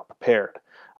if you're not prepared.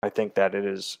 I think that it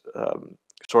is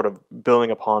sort of building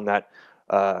upon that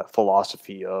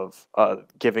philosophy of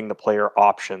giving the player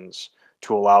options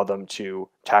to allow them to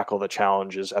tackle the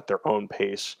challenges at their own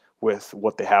pace with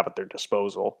what they have at their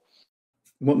disposal.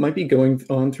 What might be going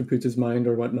on through Poots' mind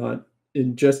or whatnot,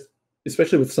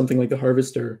 especially with something like the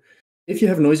Harvester, if you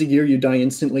have noisy gear, you die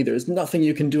instantly. There's nothing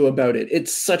you can do about it.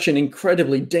 It's such an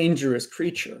incredibly dangerous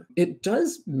creature. It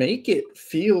does make it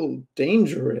feel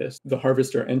dangerous, the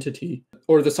Harvester entity,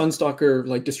 or the Sunstalker,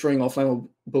 like destroying all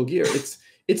flammable gear. It's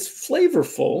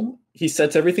flavorful. He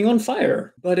sets everything on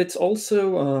fire, but it's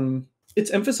also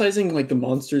it's emphasizing like the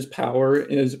monster's power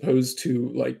as opposed to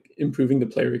like improving the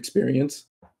player experience,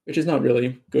 which is not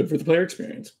really good for the player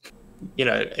experience. You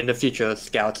know, in the future,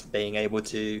 scouts being able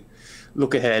to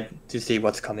look ahead to see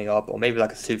what's coming up, or maybe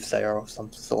like a soothsayer of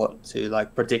some sort to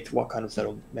like predict what kind of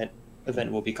settlement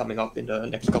event will be coming up in the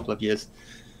next couple of years.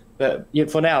 But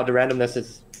for now, the randomness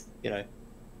is,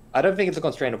 I don't think it's a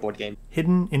constraint of board game.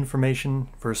 Hidden information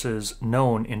versus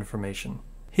known information.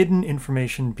 Hidden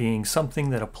information being something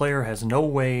that a player has no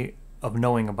way of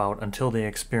knowing about until they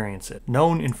experience it.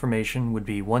 Known information would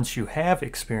be once you have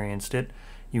experienced it,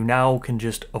 you now can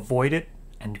just avoid it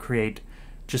and create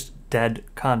just dead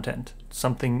content.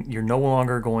 Something you're no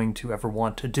longer going to ever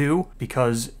want to do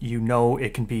because you know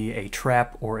it can be a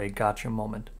trap or a gotcha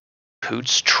moment.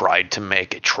 Poots tried to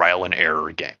make a trial and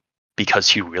error game because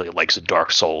he really likes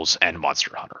Dark Souls and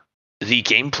Monster Hunter. The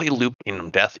gameplay loop in Kingdom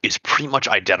Death is pretty much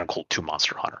identical to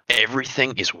Monster Hunter.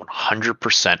 Everything is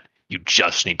 100%. You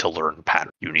just need to learn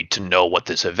pattern. You need to know what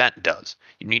this event does.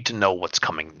 You need to know what's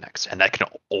coming next. And that can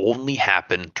only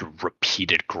happen through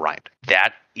repeated grind.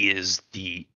 That is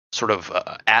the sort of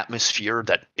atmosphere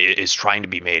that is trying to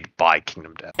be made by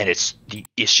Kingdom Death. And it's the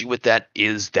issue with that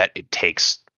is that it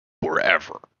takes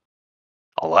forever.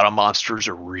 A lot of monsters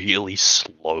are really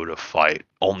slow to fight.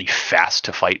 Only fast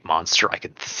to fight monster I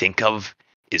can think of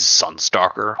is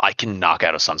Sunstalker. I can knock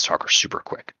out a Sunstalker super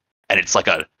quick. And it's like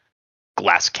a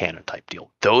glass cannon type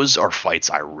deal. Those are fights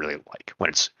I really like.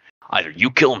 When it's either you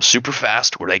kill them super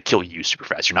fast or they kill you super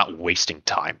fast. You're not wasting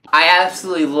time. I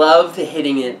absolutely love the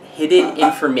hidden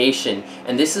information.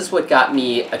 And this is what got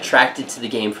me attracted to the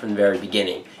game from the very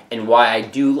beginning. And why I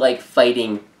do like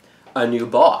fighting a new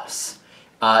boss.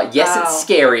 Yes, it's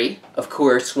scary, of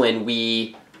course, when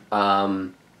we,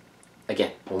 again,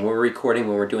 when we're recording,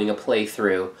 when we're doing a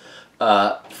playthrough,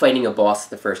 fighting a boss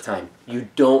the first time. You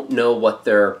don't know what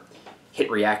their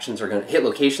hit locations are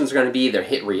going to be, their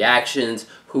hit reactions,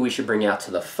 who we should bring out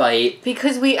to the fight.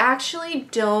 Because we actually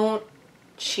don't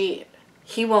cheat.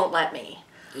 He won't let me.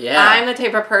 Yeah. I'm the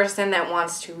type of person that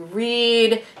wants to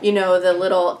read, the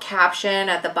little caption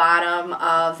at the bottom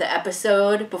of the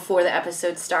episode before the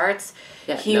episode starts.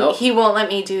 Yeah, he won't let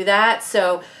me do that.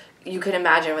 So you can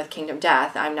imagine with Kingdom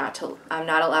Death, I'm not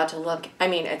allowed to look. I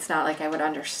mean, it's not like I would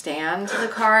understand the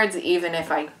cards even if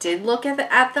I did look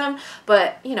at them,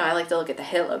 but I like to look at the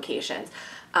hit locations.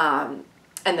 And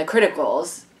the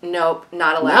criticals, nope,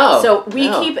 not allowed. No, so we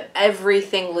keep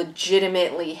everything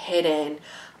legitimately hidden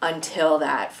until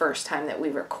that first time that we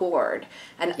record.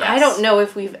 And yes. I don't know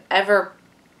if we've ever...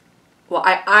 Well,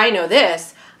 I know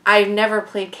this. I've never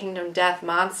played Kingdom Death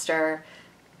Monster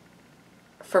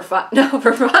for fun. No,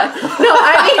 for fun. No,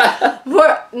 I mean,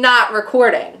 we're not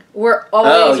recording. We're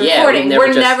always recording.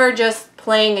 We're never just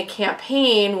playing a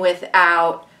campaign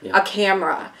without a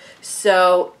camera.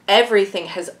 So everything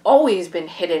has always been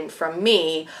hidden from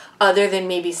me, other than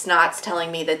maybe Snots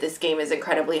telling me that this game is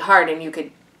incredibly hard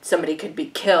and somebody could be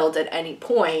killed at any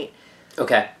point.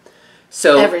 Okay.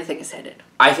 So everything is hidden.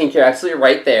 I think you're absolutely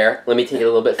right there. Let me take it a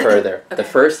little bit further. Okay. The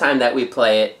first time that we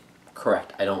play it,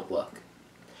 correct, I don't look.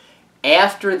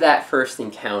 After that first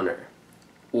encounter,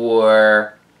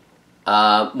 or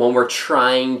when we're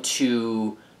trying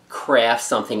to craft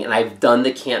something and I've done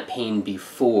the campaign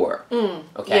before.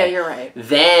 Okay. Yeah, you're right.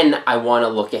 Then I want to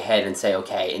look ahead and say,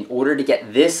 okay, in order to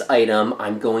get this item,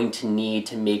 I'm going to need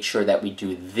to make sure that we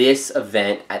do this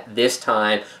event at this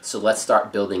time. So let's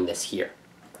start building this here.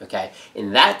 Okay.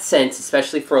 In that sense,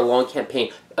 especially for a long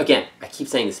campaign, again, I keep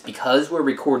saying this, because we're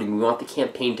recording, we want the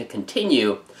campaign to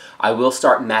continue, I will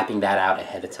start mapping that out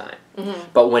ahead of time.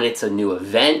 But when it's a new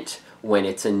event, when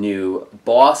it's a new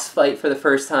boss fight for the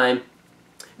first time,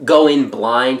 go in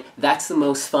blind. That's the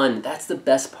most fun. That's the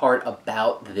best part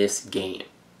about this game.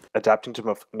 Adapting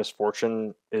to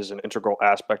misfortune is an integral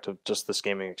aspect of just this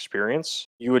gaming experience.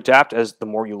 You adapt as the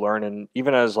more you learn, and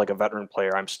even as like a veteran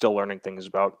player, I'm still learning things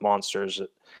about monsters and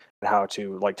how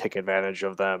to like take advantage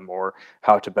of them, or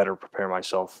how to better prepare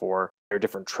myself for their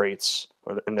different traits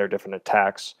and their different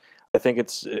attacks. I think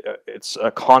it's a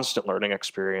constant learning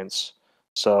experience.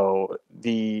 So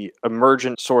the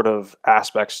emergent sort of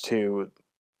aspects to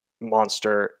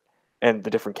Monster and the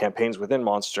different campaigns within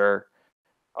Monster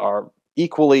are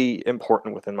equally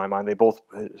important within my mind. They both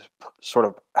sort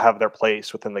of have their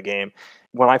place within the game.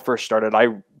 When I first started, I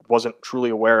wasn't truly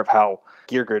aware of how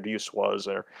gear grid use was,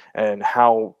 and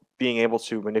how being able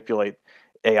to manipulate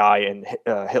AI and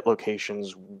hit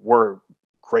locations were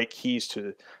great keys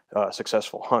to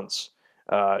successful hunts.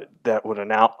 That would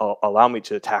allow me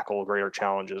to tackle greater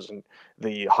challenges and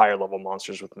the higher level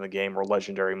monsters within the game, or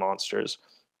legendary monsters.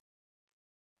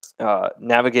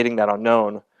 Navigating that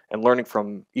unknown and learning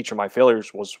from each of my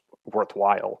failures was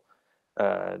worthwhile.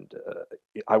 And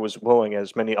I was willing,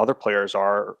 as many other players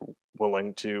are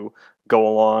willing, to go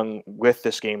along with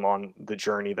this game on the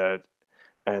journey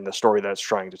and the story that it's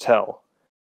trying to tell.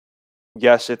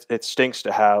 Yes, it stinks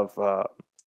to have a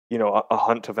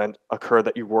hunt event occur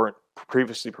that you weren't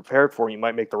previously prepared for. You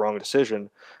might make the wrong decision,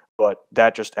 but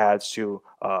that just adds to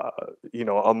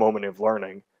a moment of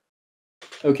learning.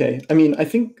 Okay, I mean, I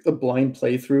think a blind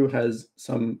playthrough has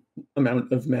some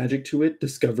amount of magic to it,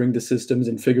 discovering the systems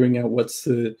and figuring out what's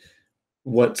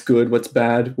good, what's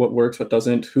bad, what works, what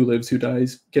doesn't, who lives, who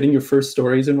dies, getting your first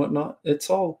stories and whatnot.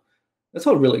 That's all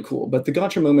really cool. But the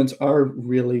gotcha moments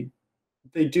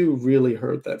they do really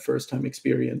hurt that first time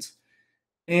experience.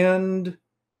 And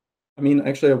I mean,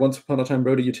 actually, I once upon a time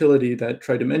wrote a utility that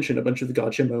tried to mention a bunch of the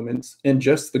gotcha moments and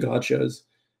just the gotchas,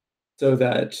 so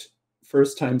that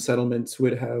first-time settlements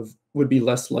would be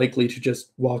less likely to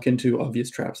just walk into obvious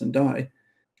traps and die.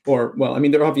 Or, well, I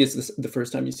mean, they're obvious the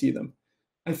first time you see them.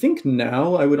 I think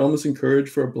now I would almost encourage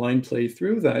for a blind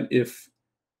playthrough that if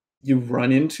you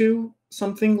run into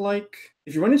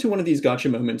one of these gotcha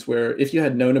moments where if you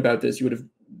had known about this, you would have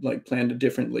like planned it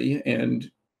differently, and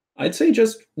I'd say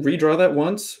just redraw that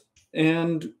once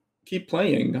and keep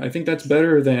playing. I think that's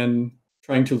better than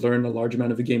trying to learn a large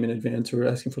amount of the game in advance or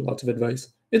asking for lots of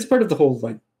advice. It's part of the whole,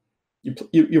 like,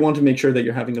 you want to make sure that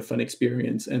you're having a fun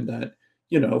experience and that,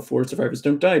 four survivors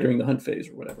don't die during the hunt phase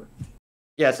or whatever.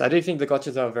 Yes, I do think the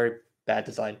gotchas are a very bad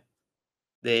design.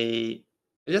 They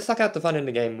just suck out the fun in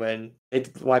the game when they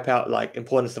wipe out, like,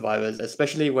 important survivors,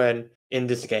 especially when, in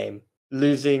this game,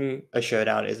 losing a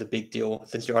showdown is a big deal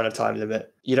since you're on a time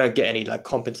limit. You don't get any like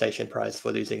compensation prize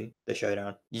for losing the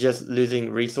showdown. You're just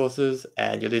losing resources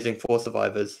and you're losing 4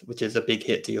 survivors, which is a big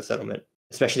hit to your settlement,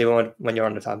 especially when you're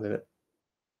on a time limit.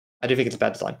 I do think it's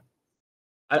bad design.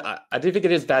 I do think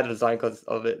it is bad design because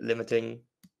of it limiting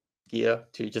gear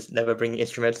to just never bring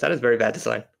instruments. That is very bad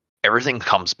design. Everything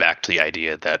comes back to the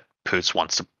idea that Poots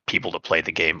wants people to play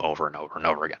the game over and over and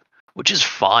over again, which is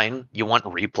fine. You want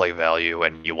replay value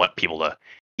and you want people to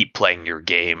keep playing your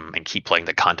game and keep playing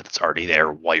the content that's already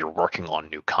there while you're working on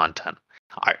new content.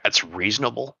 That's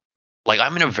reasonable. Like,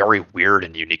 I'm in a very weird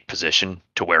and unique position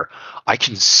to where I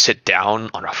can sit down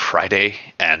on a Friday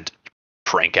and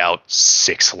crank out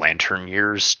 6 lantern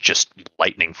years just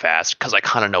lightning fast because I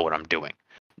kind of know what I'm doing.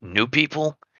 New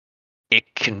people,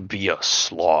 it can be a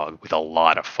slog with a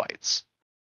lot of fights.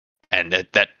 And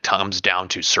that comes down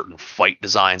to certain fight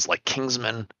designs like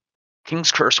Kingsman.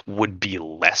 King's Curse would be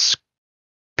less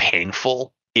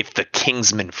painful if the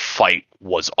Kingsman fight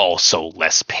was also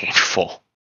less painful.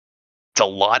 It's a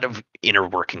lot of inner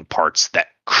working parts that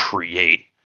create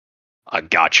a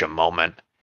gotcha moment,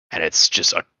 and it's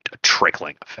just a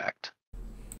trickling effect.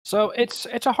 So it's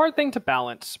a hard thing to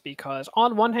balance because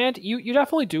on one hand, you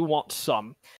definitely do want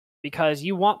some, because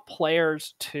you want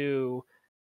players to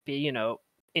be,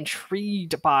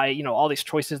 intrigued by, all these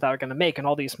choices that are going to make and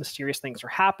all these mysterious things are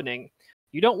happening.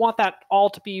 You don't want that all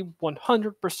to be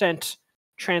 100%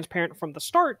 transparent from the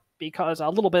start, because a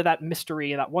little bit of that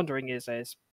mystery and that wondering is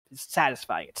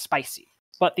satisfying. It's spicy.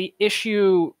 But the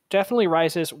issue definitely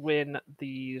rises when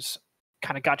these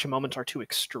kind of gotcha moments are too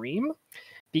extreme.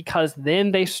 because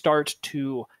then they start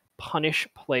to punish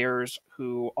players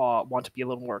who want to be a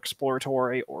little more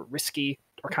exploratory or risky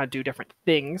or kind of do different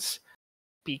things,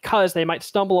 because they might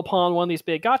stumble upon one of these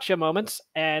big gotcha moments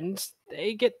and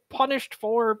they get punished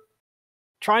for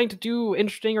trying to do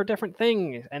interesting or different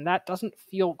things, and that doesn't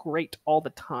feel great all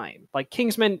the time. Like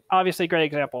Kingsman, obviously a great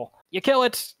example. You kill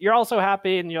it, you're also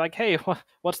happy, and you're like, hey,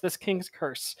 what's this King's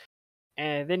Curse?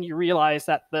 And then you realize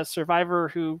that the survivor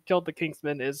who killed the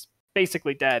Kingsman is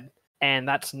basically dead, and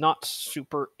that's not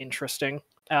super interesting.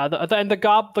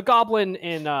 The goblin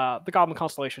in the Goblin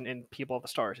Constellation in People of the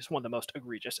Stars is one of the most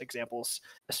egregious examples,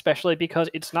 especially because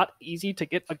it's not easy to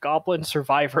get a goblin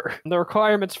survivor. The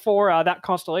requirements for that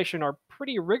constellation are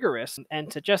pretty rigorous,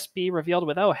 and to just be revealed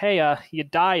with, oh hey, you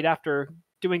died after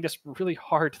doing this really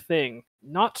hard thing,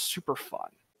 not super fun.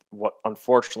 What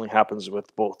unfortunately happens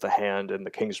with both the Hand and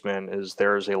the Kingsman is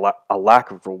there's a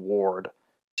lack of reward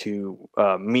to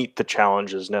meet the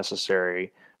challenges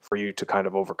necessary for you to kind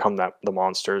of overcome the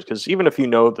monsters. Because even if you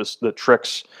know the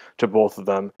tricks to both of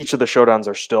them, each of the showdowns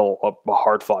are still a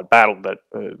hard-fought battle that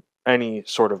any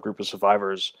sort of group of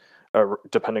survivors,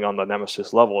 depending on the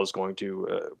nemesis level, is going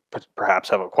to perhaps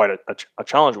have quite a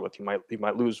challenge with. You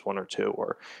might lose one or two,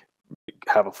 or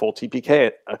have a full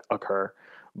TPK occur.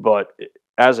 But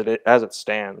as it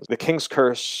stands, the King's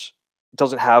Curse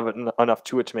doesn't have enough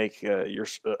to it to make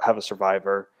have a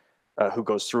survivor who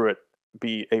goes through it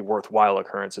be a worthwhile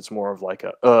occurrence. It's more of like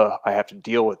I have to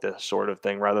deal with this sort of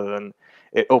thing, rather than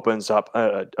it opens up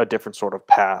a different sort of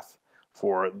path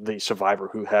for the survivor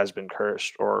who has been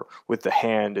cursed. Or with the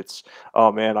Hand, it's, oh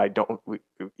man,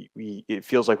 it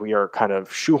feels like we are kind of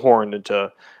shoehorned into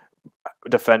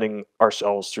defending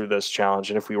ourselves through this challenge,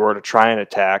 and if we were to try and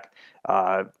attack,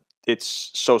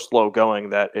 it's so slow going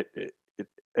that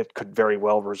it could very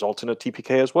well result in a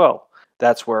TPK as well.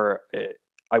 That's where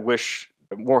I wish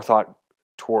more thought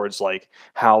towards like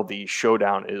how the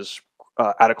showdown is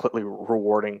adequately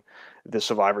rewarding the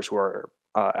survivors who are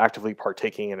actively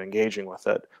partaking and engaging with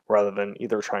it, rather than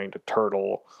either trying to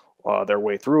turtle their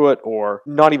way through it or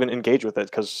not even engage with it,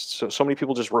 because so many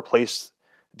people just replace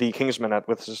the Kingsman at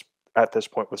this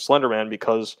point with Slenderman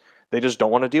because they just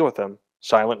don't want to deal with him.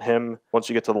 Silent him, once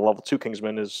you get to the level 2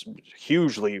 Kingsman, is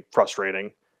hugely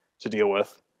frustrating to deal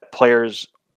with. Players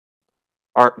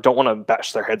don't want to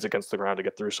bash their heads against the ground to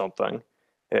get through something.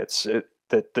 The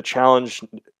challenge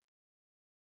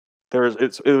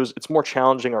it's more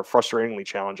challenging or frustratingly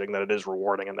challenging than it is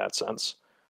rewarding in that sense.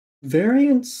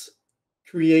 Variance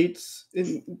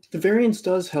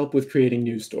does help with creating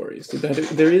new stories.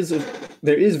 There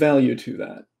is value to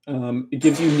that. It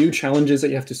gives you new challenges that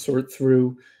you have to sort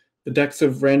through. The decks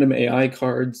of random AI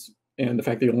cards and the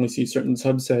fact that you only see certain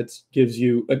subsets gives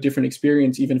you a different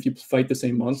experience, even if you fight the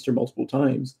same monster multiple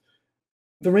times.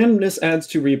 The randomness adds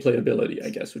to replayability, I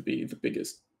guess, would be the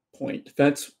biggest point.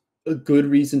 That's a good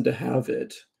reason to have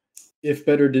it. If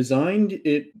better designed,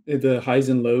 the highs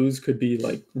and lows could be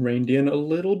like reined in a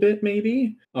little bit,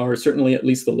 maybe, or certainly at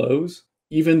least the lows.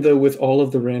 Even though with all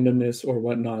of the randomness or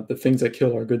whatnot, the things that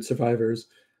kill our good survivors,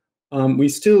 we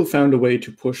still found a way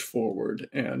to push forward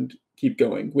and keep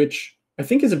going, which I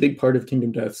think is a big part of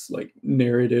Kingdom Death's like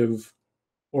narrative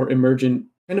or emergent,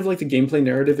 kind of like the gameplay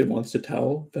narrative it wants to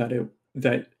tell,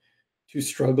 that to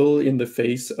struggle in the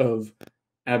face of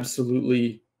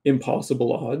absolutely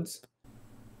impossible odds.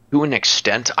 To an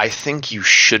extent, I think you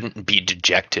shouldn't be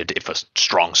dejected if a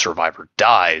strong survivor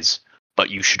dies, but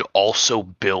you should also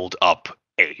build up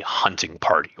a hunting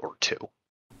party or two.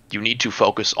 You need to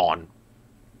focus on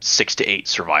 6 to 8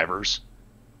 survivors,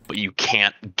 but you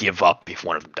can't give up if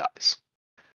one of them dies.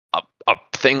 A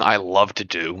thing I love to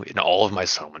do in all of my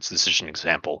settlements, this is an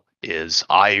example, is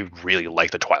I really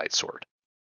like the Twilight Sword.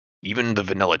 Even the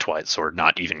vanilla Twilight Sword,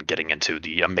 not even getting into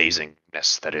the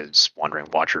amazingness that is Wandering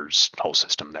Watcher's whole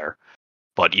system there.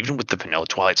 But even with the vanilla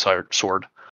Twilight Sword,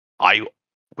 I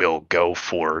will go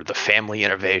for the family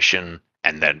innovation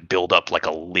and then build up like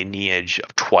a lineage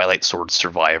of Twilight Sword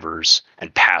survivors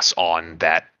and pass on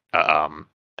that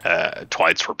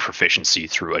Twilight Sword proficiency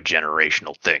through a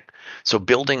generational thing. So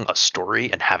building a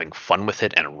story and having fun with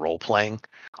it and role-playing,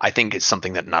 I think is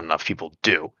something that not enough people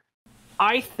do.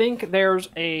 I think there's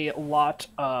a lot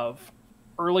of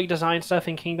early design stuff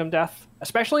in Kingdom Death,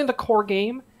 especially in the core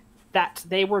game, that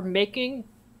they were making,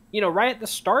 right at the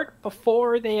start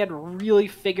before they had really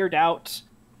figured out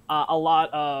a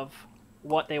lot of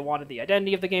what they wanted the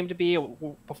identity of the game to be,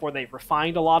 before they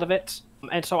refined a lot of it.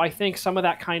 And so I think some of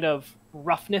that kind of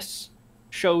roughness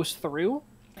shows through.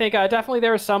 I think definitely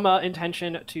there's some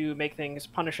intention to make things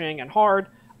punishing and hard.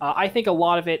 I think a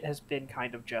lot of it has been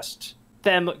kind of just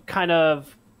them kind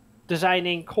of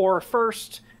designing core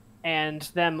first, and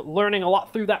them learning a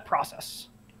lot through that process.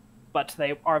 But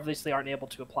they obviously aren't able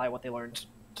to apply what they learned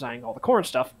designing all the core and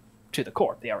stuff to the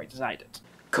core. They already designed it.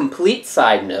 Complete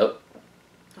side note.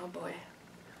 Oh boy.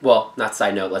 Well, not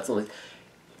side note.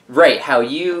 Right, how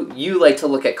you like to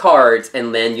look at cards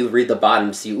and then you read the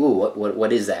bottom to see, ooh,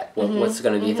 what is that? What's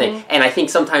going to be a thing? And I think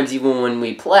sometimes even when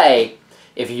we play,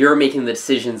 if you're making the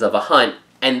decisions of a hunt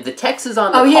and the text is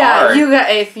on the card. Oh yeah,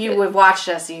 if you would watch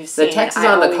us, you've seen the text is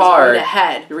on the card.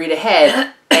 Read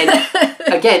ahead. And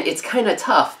again, it's kind of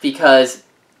tough because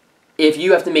if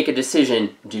you have to make a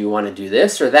decision, do you want to do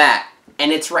this or that?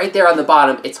 And it's right there on the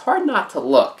bottom. It's hard not to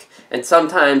look. And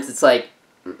sometimes it's like,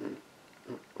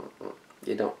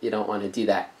 you don't want to do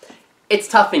that. It's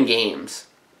tough in games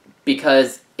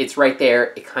because it's right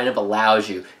there. It kind of allows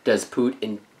you. Does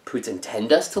Poots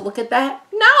intend us to look at that?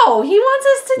 No, he wants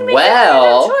us to make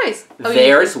a choice.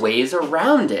 There's ways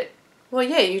around it. Well,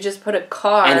 yeah, you just put a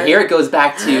card. And here it goes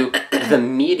back to the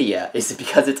media. Is it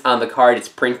because it's on the card, it's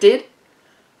printed?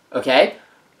 Okay?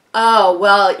 Oh,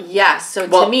 well, yes. So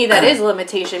to me, that is a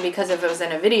limitation because if it was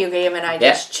in a video game and I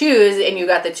just choose and you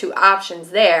got the two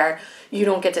options there, you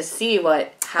don't get to see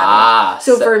what happens.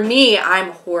 So for me,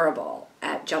 I'm horrible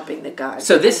at jumping the gun.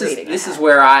 So this is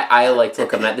where I like to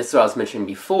look at that. This is what I was mentioning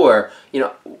before. You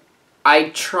know, I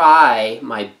try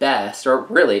my best, or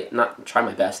really, not try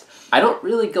my best, I don't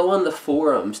really go on the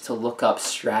forums to look up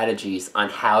strategies on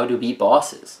how to beat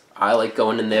bosses. I like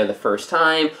going in there the first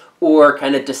time, or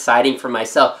kind of deciding for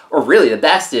myself, or really the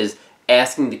best is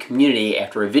asking the community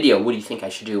after a video, what do you think I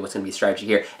should do, what's going to be a strategy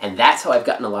here? And that's how I've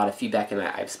gotten a lot of feedback, and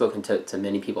I've spoken to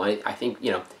many people. I think,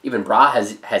 you know, even Bra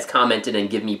has commented and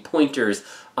given me pointers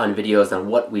on videos on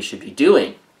what we should be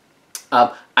doing.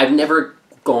 I've never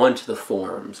gone to the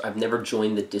forums. I've never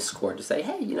joined the Discord to say,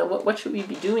 hey, you know, what should we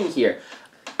be doing here?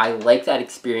 I like that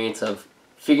experience of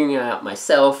figuring it out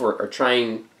myself or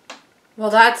trying.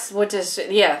 Well, that's what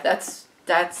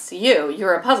that's you.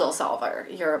 You're a puzzle solver.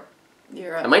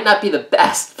 I might not be the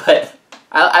best, but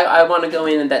I want to go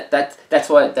in, and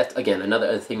that's again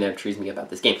another thing that intrigues me about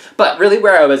this game. But really,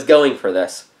 where I was going for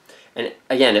this, and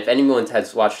again, if anyone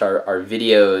has watched our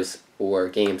videos or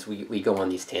games, we go on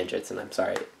these tangents, and I'm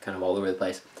sorry, kind of all over the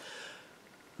place.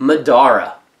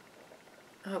 Madara.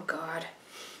 Oh God.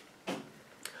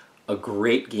 A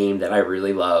great game that I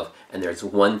really love, and there's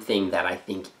one thing that I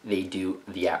think they do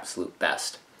the absolute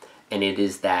best, and it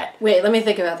is that. Wait, let me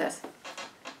think about this.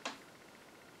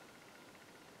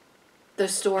 The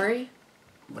story?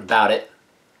 What about it?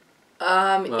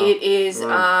 It is,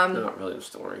 not really the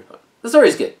story, but the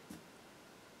story's good.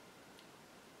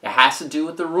 It has to do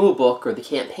with the rule book or the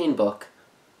campaign book.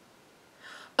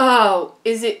 Oh,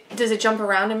 does it jump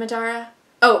around in Madara?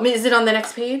 Oh, is it on the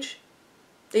next page?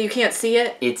 That you can't see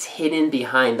it? It's hidden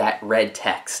behind that red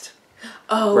text.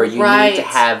 Oh, where you need to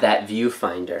have that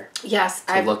viewfinder. Yes,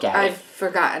 I've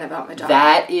forgotten about Madara.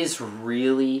 That is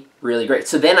really, really great.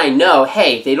 So then I know,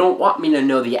 hey, they don't want me to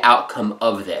know the outcome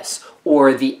of this,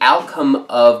 or the outcome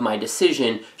of my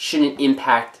decision shouldn't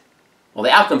impact. Well,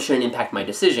 the outcome shouldn't impact my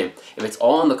decision. If it's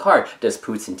all on the card, does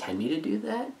Poots intend me to do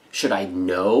that? Should I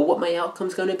know what my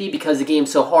outcome's going to be? Because the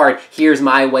game's so hard, here's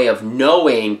my way of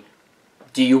knowing.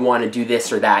 Do you want to do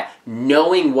this or that?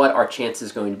 Knowing what our chance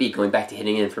is going to be, going back to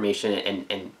hidden information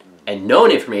and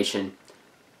known information,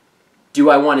 do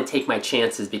I want to take my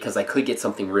chances because I could get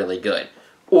something really good?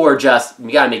 Or just,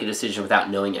 you got to make a decision without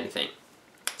knowing anything.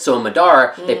 So in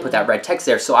Madara, they put that red text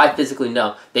there, so I physically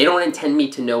know. They don't intend me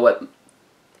to know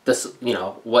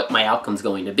what my outcome's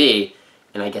going to be,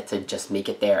 and I get to just make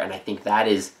it there. And I think that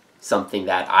is something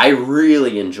that I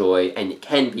really enjoy, and it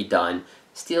can be done,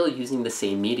 still using the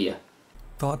same media.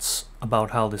 Thoughts about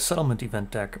how the settlement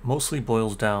event deck mostly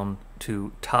boils down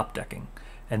to top decking,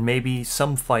 and maybe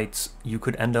some fights you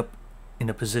could end up in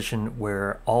a position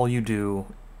where all you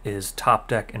do is top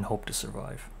deck and hope to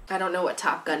survive. I don't know what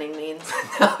top gunning means.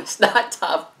 No, it's not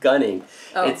top gunning.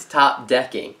 Oh. It's top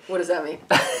decking. What does that mean?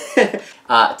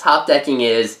 Top decking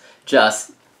is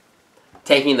just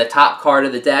taking the top card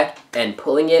of the deck and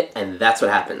pulling it, and that's what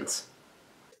happens.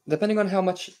 Depending on how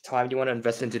much time you want to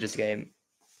invest into this game,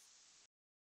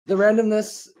 the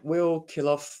randomness will kill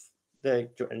off the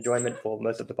enjoyment for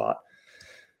most of the part.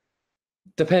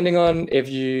 Depending on if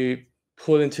you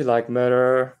pull into like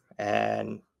murder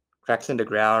and cracks in the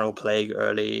ground or plague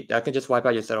early, that can just wipe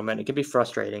out your settlement. It can be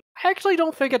frustrating. I actually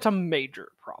don't think it's a major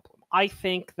problem. I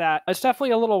think that it's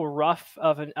definitely a little rough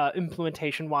of an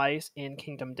implementation-wise in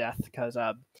Kingdom Death because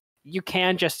you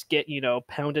can just get,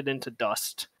 pounded into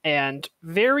dust. And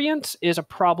variance is a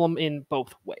problem in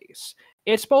both ways.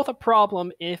 It's both a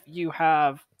problem if you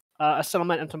have a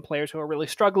settlement and some players who are really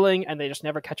struggling and they just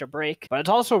never catch a break. But it's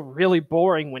also really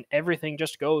boring when everything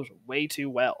just goes way too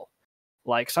well.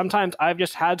 Like, sometimes I've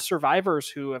just had survivors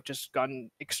who have just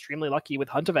gotten extremely lucky with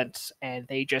hunt events, and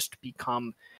they just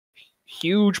become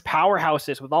huge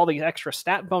powerhouses with all these extra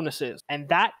stat bonuses. And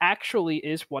that actually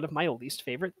is one of my least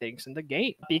favorite things in the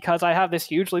game, because I have this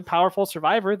hugely powerful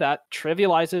survivor that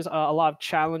trivializes a lot of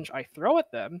challenge I throw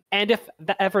at them. And if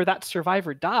ever that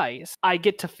survivor dies, I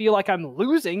get to feel like I'm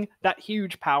losing that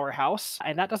huge powerhouse,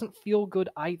 and that doesn't feel good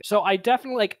either. So I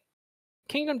definitely, like,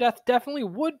 Kingdom Death definitely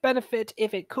would benefit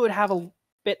if it could have a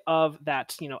bit of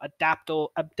that,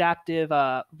 adaptive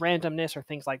randomness or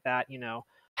things like that,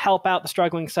 help out the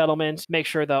struggling settlements, make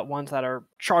sure the ones that are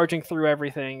charging through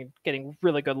everything, getting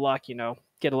really good luck,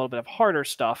 get a little bit of harder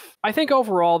stuff. I think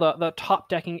overall the top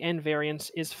decking and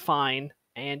variance is fine,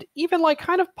 and even like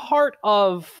kind of part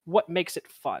of what makes it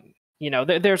fun.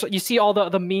 There's, you see all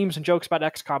the memes and jokes about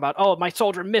XCOM about, oh, my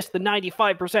soldier missed the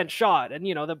 95% shot, and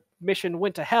the mission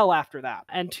went to hell after that.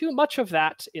 And too much of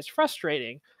that is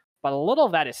frustrating, but a little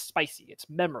of that is spicy. It's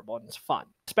memorable and it's fun,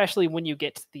 especially when you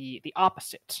get the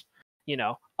opposite.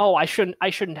 Oh, I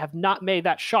shouldn't have not made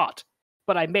that shot,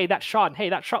 but I made that shot, and hey,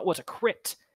 that shot was a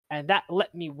crit, and that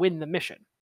let me win the mission.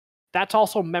 That's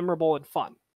also memorable and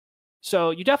fun. So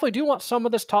you definitely do want some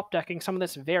of this top decking, some of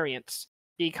this variance,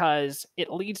 because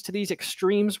it leads to these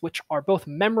extremes which are both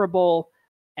memorable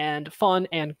and fun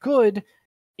and good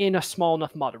in a small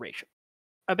enough moderation.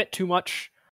 A bit too much.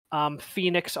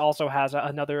 Phoenix also has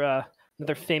another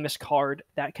famous card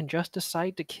that can just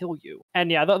decide to kill you. And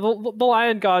yeah, the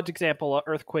Lion God's example,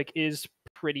 Earthquake, is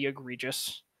pretty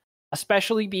egregious.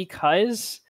 Especially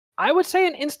because I would say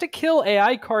an insta-kill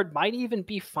AI card might even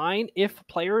be fine if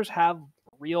players have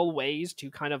real ways to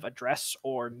kind of address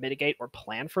or mitigate or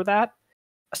plan for that.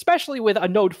 Especially with a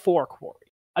Node 4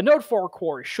 quarry. A Node 4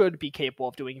 quarry should be capable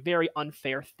of doing very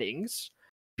unfair things,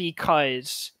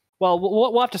 because, well,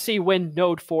 we'll have to see when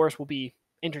Node 4s will be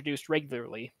introduced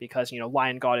regularly, because,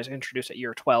 Lion God is introduced at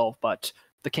year 12, but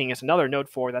the King is another Node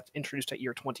 4 that's introduced at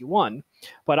year 21.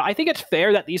 But I think it's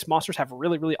fair that these monsters have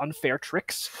really, really unfair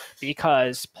tricks,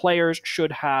 because players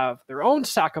should have their own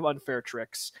stack of unfair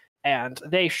tricks, and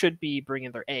they should be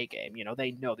bringing their A game.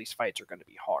 They know these fights are going to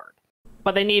be hard.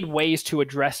 But they need ways to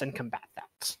address and combat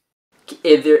that.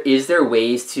 Is there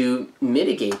ways to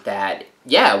mitigate that?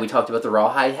 Yeah, we talked about the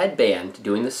rawhide headband,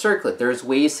 doing the circlet. There's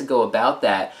ways to go about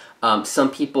that.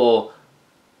 Some people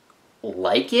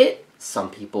like it. Some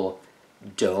people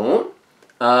don't.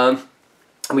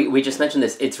 We just mentioned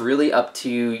this. It's really up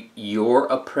to your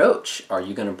approach. Are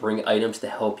you going to bring items to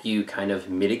help you kind of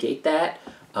mitigate that?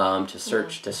 To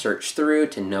search through,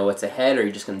 to know what's ahead, or are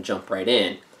you just going to jump right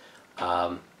in?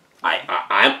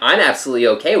 I'm absolutely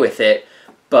okay with it,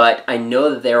 but I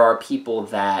know that there are people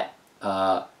that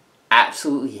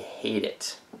absolutely hate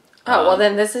it. Oh, well,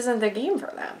 then this isn't the game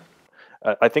for them.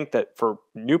 I think that for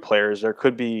new players,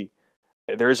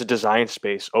 there is a design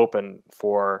space open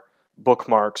for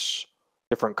bookmarks,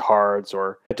 different cards,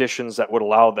 or additions that would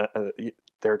allow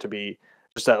there to be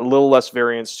just that little less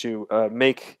variance to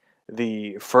make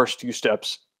the first few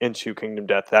steps into Kingdom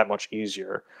Death that much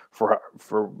easier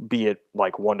for be it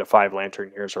like 1 to 5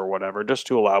 lantern years or whatever, just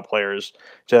to allow players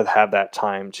to have that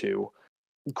time to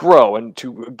grow and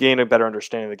to gain a better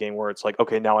understanding of the game, where it's like,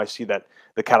 okay, now I see that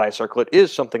the cat eye circlet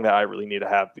is something that I really need to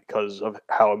have because of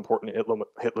how important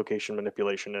hit location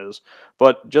manipulation is.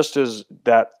 But just as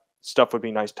that stuff would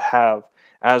be nice to have,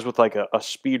 as with like a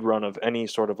speed run of any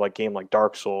sort of like game like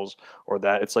Dark Souls or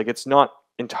that, it's like it's not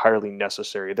entirely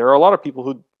necessary. There are a lot of people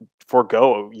who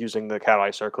forego using the cat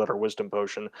eye circlet or wisdom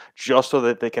potion just so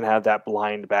that they can have that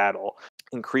blind battle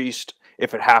increased.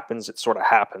 If it happens, it sort of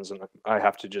happens, and I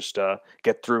have to just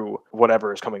get through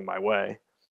whatever is coming my way.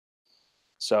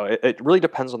 So it really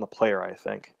depends on the player, I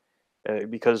think,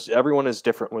 because everyone is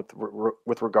different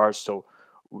with regards to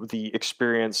the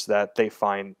experience that they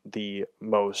find the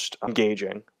most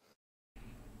engaging.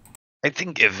 I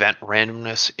think event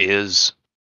randomness is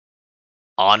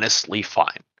honestly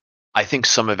fine. I think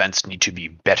some events need to be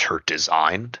better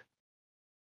designed,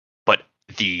 but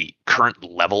the current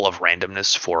level of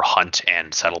randomness for hunt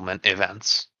and settlement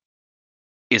events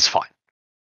is fine.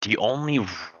 The only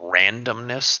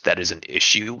randomness that is an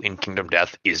issue in Kingdom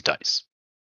Death is dice.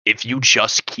 If you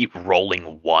just keep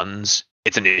rolling ones,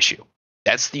 it's an issue.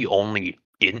 That's the only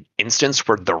instance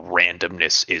where the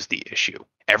randomness is the issue.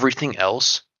 Everything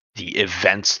else, the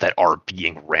events that are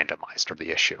being randomized are the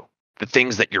issue. The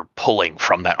things that you're pulling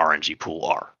from that RNG pool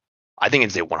are. I think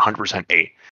it's a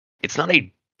 100% it's not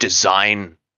a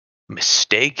design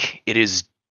mistake. It is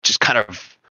just kind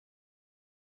of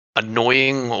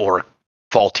annoying or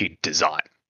faulty design.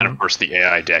 And of course, the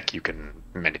AI deck you can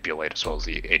manipulate as well as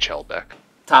the HL deck.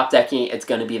 Top decking, it's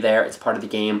going to be there. It's part of the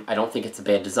game. I don't think it's a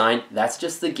bad design. That's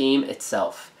just the game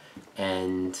itself.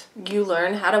 And you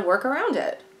learn how to work around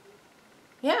it.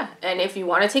 Yeah, and if you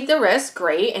want to take the risk,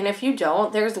 great. And if you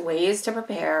don't, there's ways to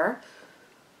prepare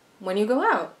when you go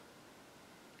out.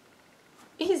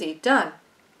 Easy, done.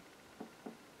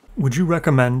 Would you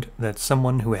recommend that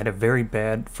someone who had a very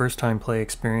bad first-time play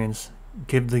experience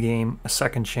give the game a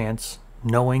second chance,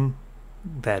 knowing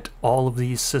that all of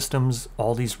these systems,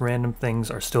 all these random things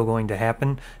are still going to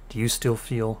happen? Do you still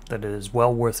feel that it is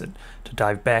well worth it to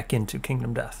dive back into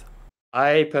Kingdom Death?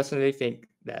 I personally think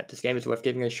that this game is worth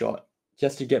giving a shot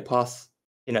just to get past,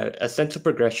 a sense of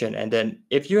progression. And then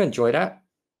if you enjoy that,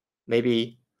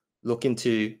 maybe look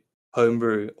into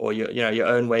homebrew or your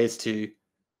own ways to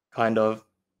kind of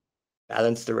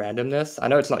balance the randomness. I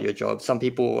know it's not your job. Some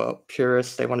people are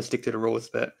purists, they want to stick to the rules,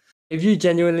 but if you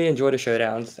genuinely enjoy the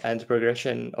showdowns and the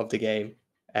progression of the game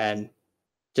and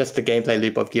just the gameplay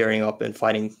loop of gearing up and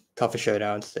fighting tougher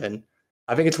showdowns, then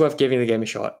I think it's worth giving the game a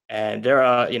shot. And there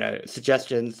are,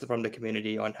 suggestions from the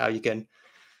community on how you can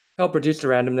help reduce the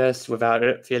randomness without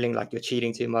it feeling like you're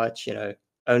cheating too much.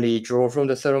 Only draw from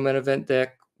the settlement event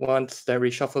deck once, don't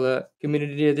reshuffle it.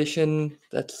 Community edition,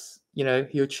 that's,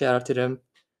 huge shout out to them.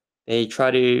 They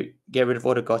try to get rid of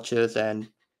all the gotchas and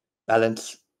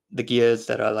balance the gears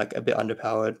that are like a bit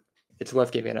underpowered. It's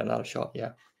worth giving it another shot,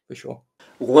 yeah, for sure.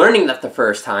 Learning that the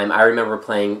first time, I remember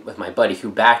playing with my buddy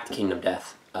who backed Kingdom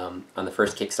Death on the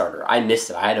first Kickstarter. I missed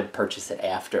it. I had to purchase it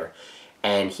after.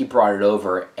 And he brought it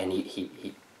over and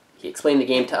he explained the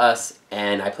game to us,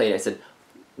 and I played it. I said,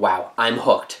 wow, I'm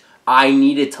hooked. I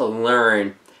needed to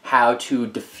learn how to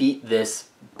defeat this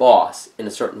boss in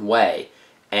a certain way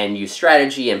and use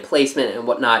strategy and placement and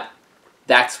whatnot.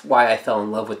 That's why I fell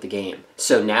in love with the game.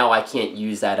 So now I can't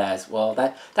use that as, well,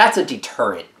 that's a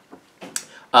deterrent.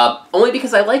 Only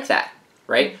because I like that,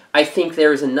 right? I think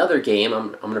there's another game,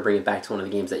 I'm going to bring it back to one of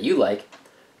the games that you like,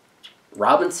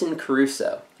 Robinson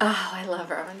Crusoe. Oh, I love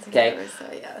Robinson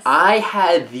Crusoe, yes. I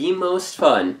had the most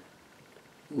fun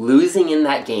losing in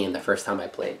that game the first time I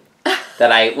played.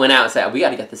 That I went out and said, we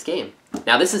got to get this game.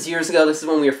 Now, this is years ago. This is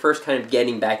when we were first kind of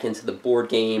getting back into the board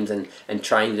games and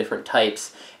trying different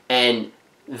types. And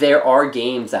there are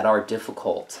games that are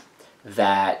difficult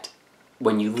that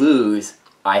when you lose,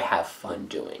 I have fun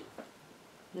doing.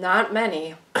 Not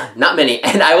many. Not many.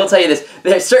 And I will tell you this,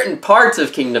 there's certain parts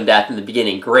of Kingdom Death in the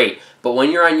beginning, great. But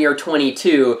when you're on year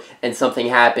 22 and something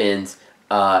happens,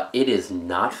 it is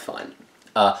not fun.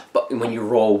 But when you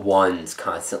roll ones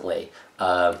constantly.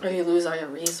 Or you lose all your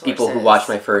resources. People who watched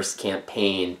my first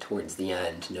campaign towards the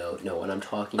end know what I'm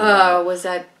talking about. Was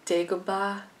that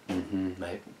Dagobah? Mm-hmm,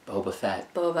 my Boba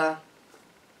Fett. Boba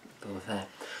Fett.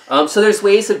 So there's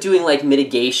ways of doing like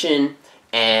mitigation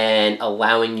and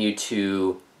allowing you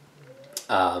to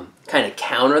kind of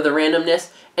counter the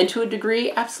randomness. And to a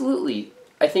degree, absolutely.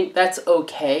 I think that's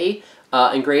okay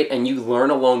and great, and you learn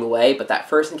along the way, but that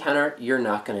first encounter, you're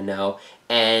not going to know.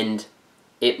 And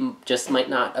it just might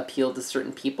not appeal to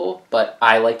certain people, but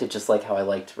I liked it just like how I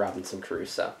liked Robinson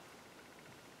Crusoe.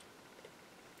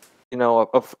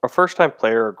 A first-time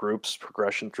player or group's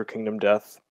progression through Kingdom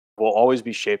Death will always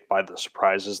be shaped by the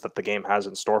surprises that the game has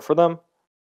in store for them.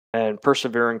 And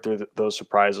persevering through those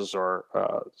surprises or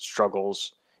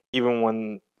struggles, even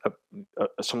when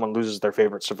someone loses their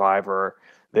favorite survivor,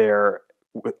 they're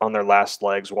on their last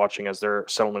legs watching as their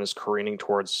settlement is careening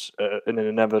towards an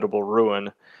inevitable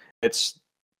ruin, it's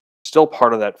still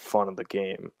part of that fun of the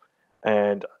game.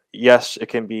 And yes, it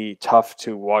can be tough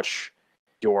to watch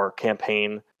your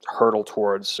campaign hurtle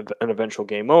towards an eventual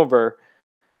game over,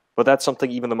 but that's something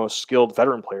even the most skilled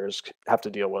veteran players have to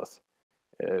deal with.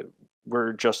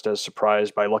 We're just as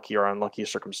surprised by lucky or unlucky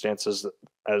circumstances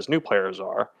as new players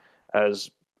are,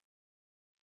 as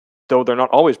though they're not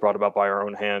always brought about by our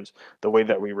own hands, the way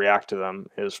that we react to them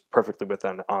is perfectly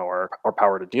within our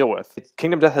power to deal with.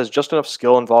 Kingdom Death has just enough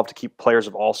skill involved to keep players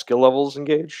of all skill levels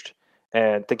engaged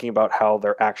and thinking about how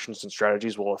their actions and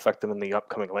strategies will affect them in the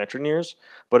upcoming Lantern years,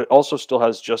 but it also still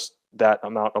has just that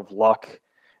amount of luck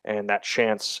and that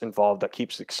chance involved that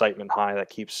keeps the excitement high, that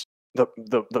keeps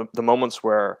the moments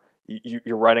where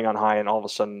you're riding on high and all of a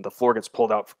sudden the floor gets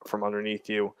pulled out from underneath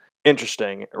you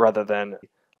interesting, rather than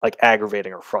like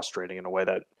aggravating or frustrating in a way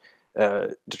that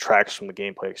detracts from the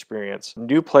gameplay experience.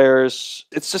 New players,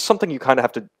 it's just something you kind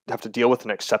of have to deal with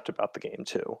and accept about the game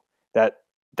too.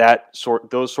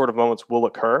 Those sort of moments will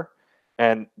occur,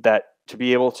 and that to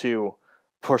be able to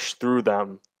push through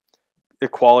them,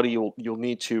 equality you'll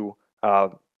need to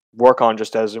work on,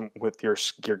 just as with your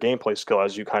gameplay skill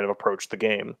as you kind of approach the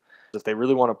game. If they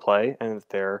really want to play and if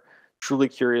they're truly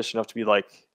curious enough to be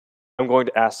like, I'm going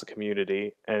to ask the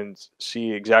community and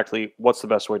see exactly what's the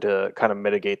best way to kind of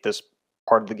mitigate this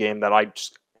part of the game that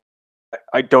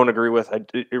I don't agree with.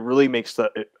 It really makes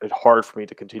it hard for me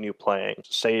to continue playing.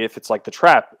 Say if it's like the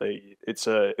trap,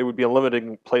 it would be a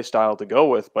limiting play style to go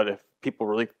with. But if people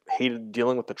really hated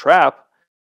dealing with the trap,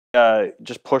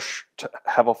 just push to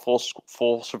have a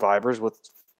full survivors with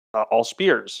all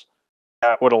spears.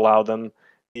 That would allow them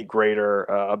the greater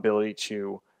ability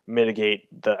to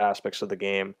mitigate the aspects of the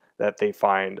game that they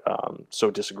find so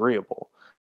disagreeable.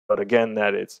 But again,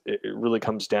 that it really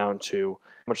comes down to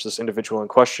how much this individual in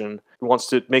question wants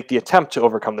to make the attempt to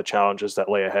overcome the challenges that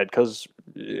lay ahead, because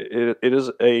it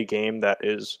is a game that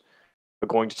is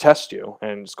going to test you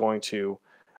and is going to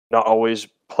not always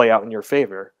play out in your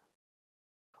favor.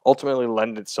 Ultimately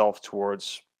lend itself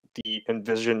towards the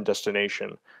envisioned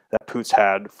destination that Poots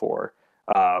had for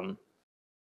the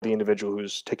individual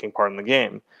who's taking part in the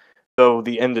game. Though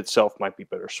the end itself might be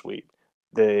bittersweet.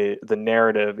 The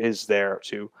narrative is there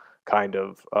to kind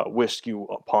of whisk you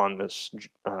upon this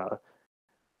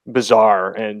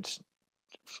bizarre and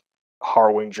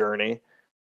harrowing journey.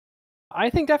 I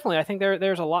think definitely. I think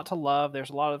there's a lot to love. There's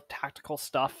a lot of tactical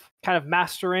stuff. Kind of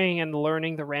mastering and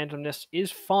learning the randomness is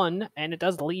fun, and it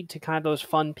does lead to kind of those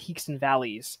fun peaks and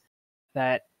valleys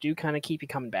that do kind of keep you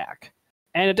coming back.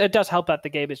 And it does help that the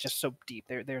game is just so deep.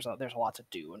 There's a lot to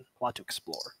do and a lot to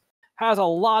explore. Has a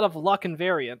lot of luck and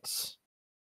variance,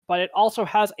 but it also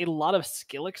has a lot of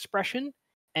skill expression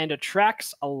and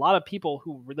attracts a lot of people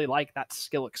who really like that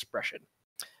skill expression,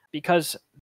 because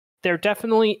there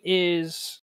definitely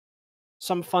is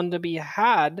some fun to be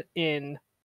had in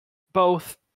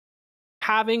both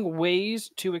having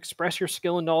ways to express your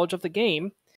skill and knowledge of the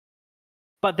game,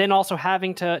 but then also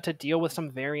having to deal with some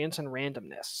variance and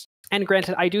randomness. And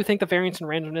granted, I do think the variance and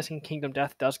randomness in Kingdom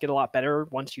Death does get a lot better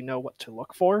once you know what to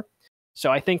look for. So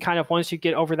I think kind of once you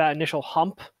get over that initial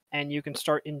hump and you can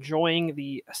start enjoying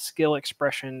the skill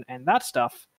expression and that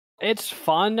stuff, it's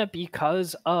fun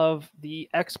because of the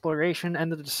exploration and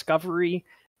the discovery.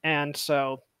 And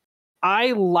so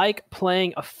I like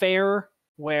playing a fair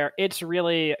where it's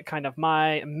really kind of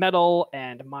my mettle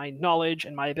and my knowledge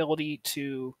and my ability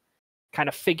to kind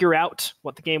of figure out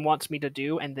what the game wants me to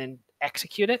do and then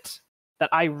execute it that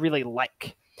I really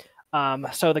like.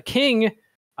 So the king,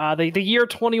 the year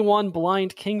 21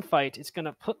 blind king fight is going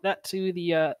to put that to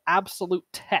the absolute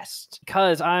test,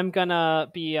 because I'm going to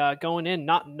be going in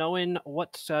not knowing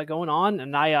what's going on,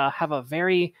 and I have a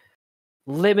very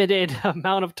limited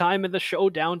amount of time in the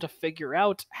showdown to figure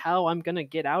out how I'm going to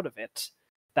get out of it.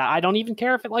 That I don't even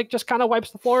care if it just kind of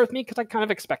wipes the floor with me, because I kind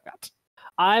of expect that.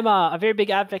 I'm a very big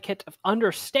advocate of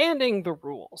understanding the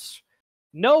rules.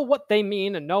 Know what they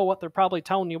mean and know what they're probably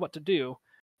telling you what to do.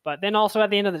 But then also at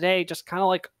the end of the day, just kind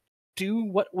of do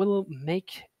what will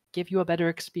give you a better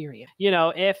experience.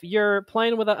 If you're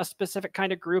playing with a specific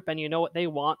kind of group and you know what they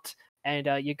want, and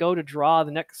you go to draw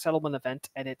the next settlement event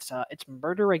and it's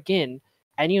murder again,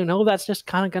 and that's just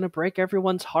kind of going to break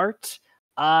everyone's heart,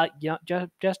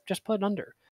 just put it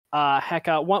under. Heck,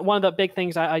 one of the big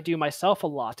things I do myself a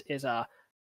lot is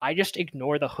I just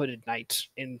ignore the Hooded Knight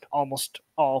in almost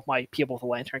all my People with a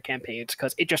Lantern campaigns,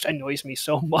 because it just annoys me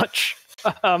so much.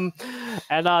 And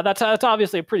that's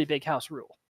obviously a pretty big house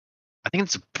rule. I think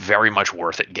it's very much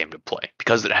worth it game to play,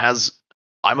 because it has...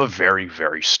 I'm a very,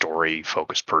 very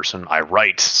story-focused person. I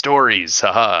write stories,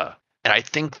 haha. And I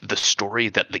think the story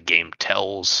that the game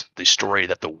tells, the story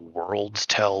that the world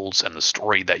tells, and the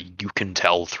story that you can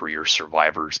tell through your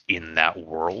survivors in that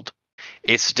world,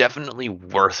 it's definitely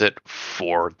worth it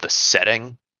for the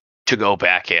setting to go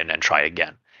back in and try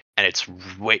again. And it's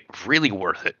really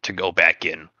worth it to go back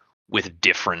in with a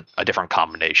different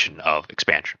combination of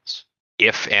expansions.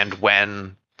 If and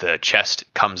when the chest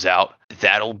comes out,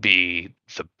 that'll be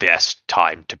the best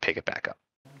time to pick it back up.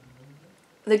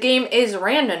 The game is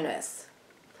randomness.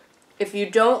 If you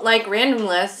don't like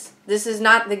randomness, this is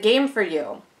not the game for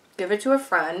you. Give it to a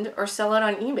friend or sell it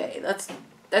on eBay.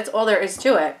 That's all there is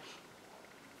to it.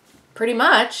 Pretty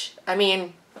much. I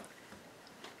mean,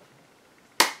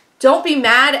 don't be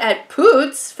mad at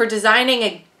Poots for designing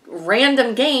a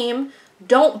random game.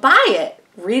 Don't buy it.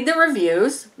 Read the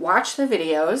reviews, watch the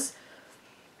videos,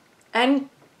 and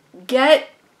get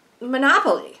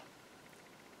Monopoly.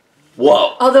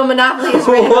 Whoa. Although Monopoly is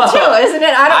random too, isn't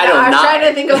it? I don't know. I was trying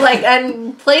to think of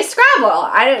and play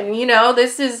Scrabble.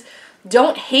 This is,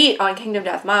 don't hate on Kingdom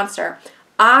Death Monster.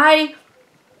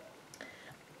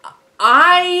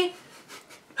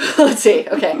 Let's see,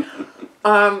 okay.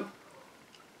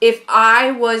 If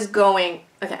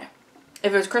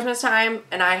it was Christmas time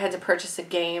and I had to purchase a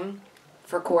game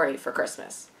for Corey for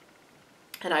Christmas,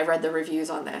 and I read the reviews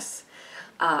on this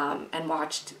and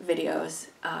watched videos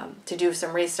to do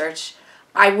some research,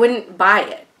 I wouldn't buy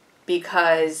it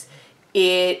because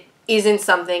it isn't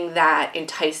something that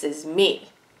entices me,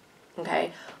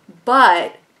 okay?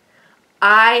 But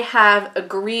I have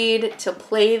agreed to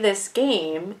play this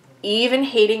game, even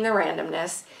hating the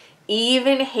randomness,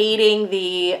 even hating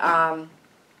the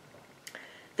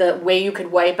way you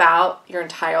could wipe out your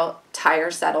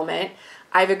entire settlement.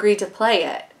 I've agreed to play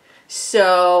it.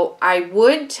 So I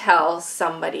would tell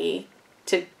somebody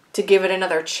to give it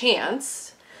another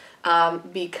chance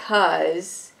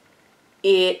because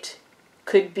it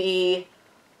could be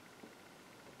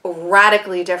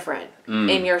radically different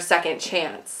in your second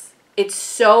chance. It's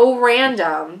so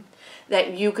random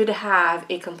that you could have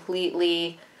a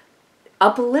completely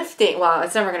uplifting, well,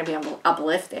 it's never going to be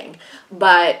uplifting,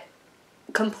 but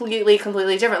completely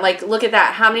different. Like, look at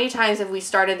that. How many times have we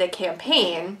started the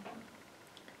campaign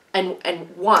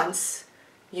and once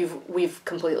we've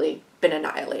completely been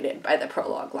annihilated by the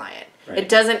prologue lion. Right. It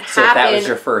doesn't happen so if that was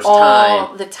your first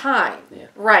all the time. Yeah.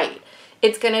 Right.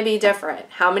 It's going to be different.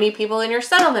 How many people in your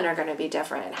settlement are going to be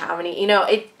different? How many,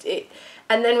 it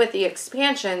and then with the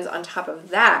expansions on top of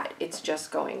that, it's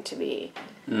just going to be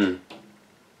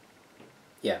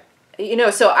yeah.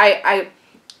 So I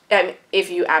if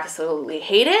you absolutely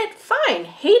hate it, fine,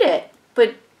 hate it.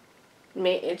 But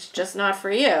it's just not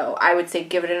for you. I would say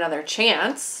give it another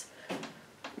chance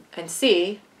and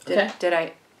see. Did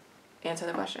I answer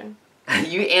the question?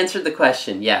 You answered the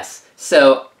question, yes.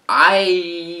 So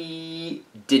I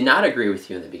did not agree with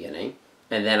you in the beginning,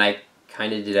 and then I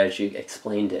kind of did as you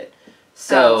explained it.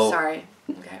 So sorry.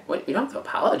 Okay. What? You don't have to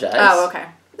apologize. Oh, okay.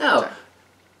 No. Sorry.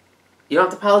 You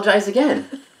don't have to apologize again.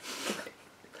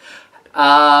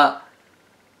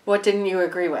 What didn't you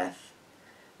agree with?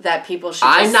 That people should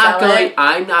I'm just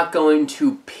not going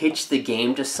to pitch the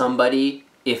game to somebody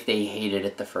if they hated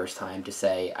it the first time to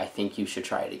say, I think you should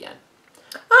try it again.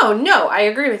 Oh, no, I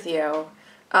agree with you.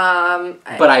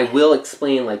 But I will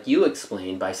explain like you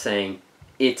explained by saying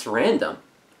it's random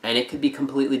and it could be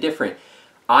completely different.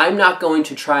 I'm not going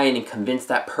to try and convince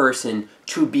that person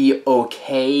to be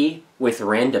okay with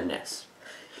randomness.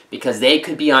 Because they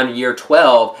could be on year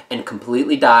 12 and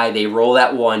completely die. They roll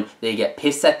that one. They get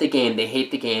pissed at the game. They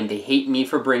hate the game. They hate me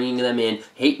for bringing them in.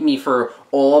 Hate me for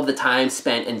all of the time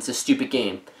spent, and it's a stupid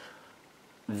game.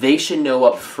 They should know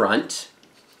up front.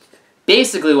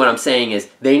 Basically what I'm saying is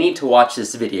they need to watch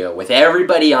this video with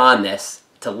everybody on this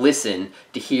to listen,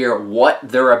 to hear what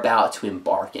they're about to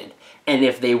embark in. And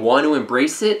if they want to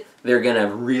embrace it, they're going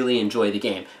to really enjoy the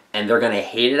game. And they're going to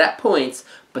hate it at points,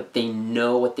 but they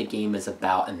know what the game is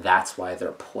about, and that's why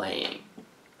they're playing.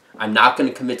 I'm not going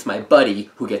to convince my buddy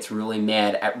who gets really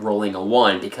mad at rolling a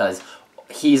 1 because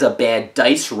he's a bad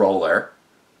dice roller.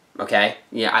 Okay?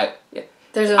 Yeah,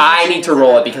 I need to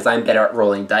roll it because I'm better at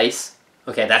rolling dice.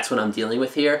 Okay, that's what I'm dealing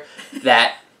with here.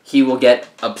 That he will get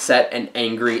upset and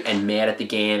angry and mad at the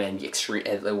game and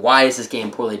why is this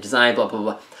game poorly designed, blah, blah,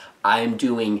 blah. I'm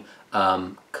doing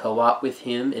co-op with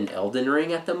him in Elden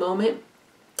Ring at the moment,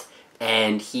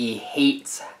 and he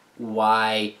hates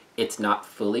why it's not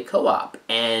fully co-op,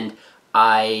 and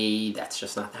that's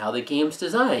just not how the game's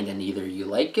designed, and either you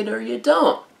like it or you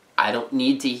don't. I don't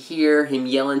need to hear him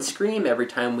yell and scream every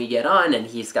time we get on, and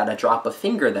he's got to drop a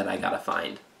finger that I gotta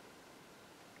find.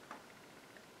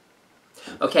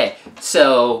 Okay,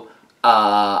 so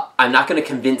I'm not going to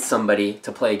convince somebody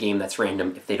to play a game that's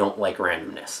random if they don't like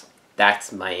randomness.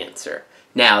 That's my answer.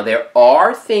 Now, there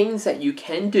are things that you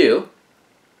can do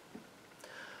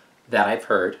that I've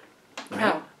heard.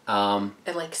 Right? And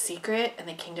like secret and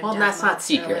the Kingdom Death. Well, that's not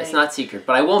secret. Like, it's not secret,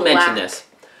 but I will mention this.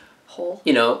 Hole.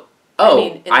 You know,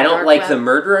 I don't like the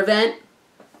murder event.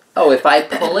 Oh, if I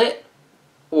pull it,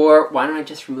 or why don't I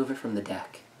just remove it from the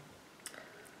deck?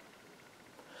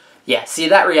 Yeah, see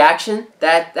that reaction?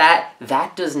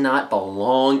 That does not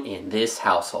belong in this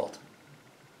household.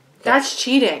 That's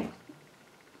cheating.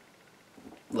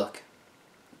 Look,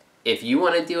 if you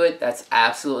want to do it, that's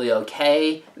absolutely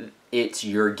okay. It's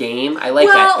your game. I like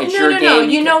that. It's your game. No.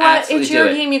 You know what? It's your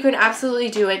game. You can absolutely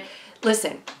do it.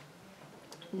 Listen,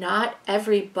 not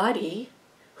everybody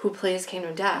who plays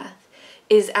Kingdom Death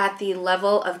is at the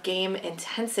level of game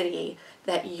intensity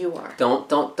that you are.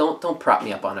 Don't prop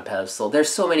me up on a pedestal. There's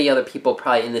so many other people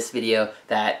probably in this video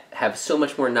that have so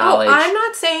much more knowledge. Oh, I'm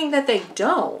not saying that they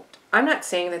don't. I'm not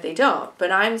saying that they don't,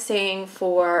 but I'm saying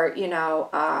for,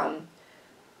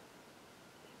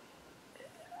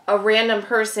 a random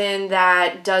person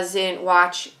that doesn't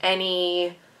watch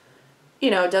any,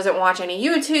 doesn't watch any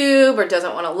YouTube or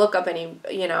doesn't want to look up any,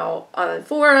 on the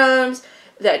forums,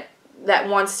 that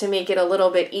wants to make it a little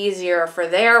bit easier for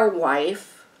their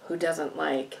wife who doesn't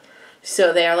like.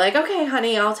 So they're like, okay,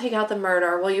 honey, I'll take out the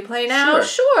murder. Will you play now?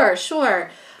 Sure.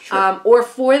 Or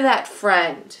for that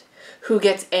friend who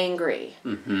gets angry.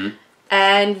 Mm-hmm.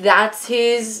 And that's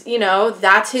his,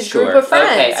 that's his group of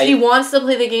friends. Okay, he wants to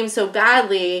play the game so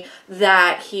badly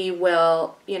that he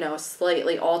will,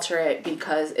 slightly alter it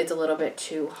because it's a little bit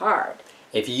too hard.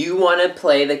 If you want to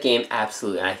play the game,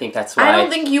 absolutely. And I think that's why... I don't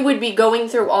think you would be going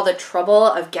through all the trouble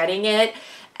of getting it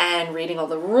and reading all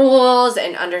the rules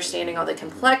and understanding all the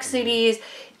complexities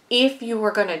if you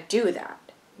were going to do that.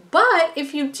 But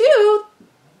if you do,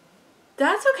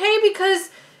 that's okay, because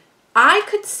I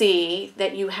could see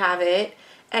that you have it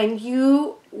and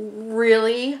you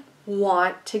really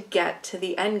want to get to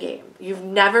the end game. You've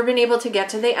never been able to get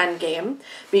to the end game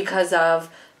because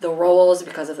of the rolls,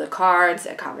 because of the cards,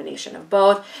 a combination of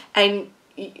both. And,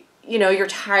 you're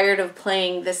tired of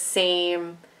playing the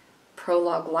same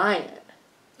prologue lion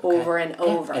over and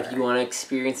over. If you want to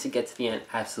experience to get to the end,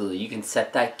 absolutely. You can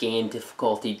set that game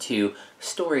difficulty to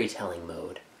storytelling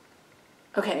mode.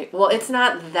 Okay, well, it's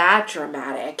not that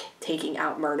dramatic, taking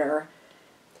out murder.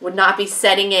 Would not be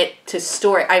setting it to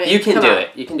story. I mean, you can do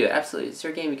it. You can do it. Absolutely. It's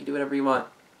your game. You can do whatever you want.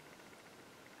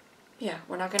 Yeah,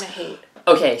 we're not going to hate.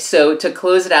 Okay, so to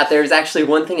close it out, there's actually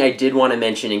one thing I did want to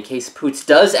mention in case Poots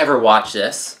does ever watch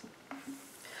this.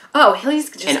 Oh,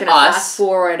 he's just going to fast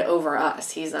forward over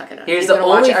us. He's not going to. Here's the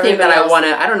only thing that I want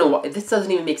to... I don't know. This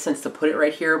doesn't even make sense to put it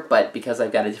right here, but because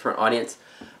I've got a different audience.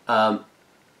 The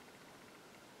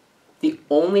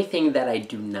only thing that I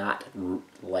do not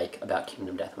like about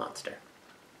Kingdom Death Monster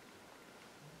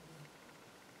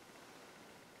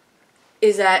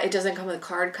is that it doesn't come with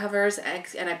card covers,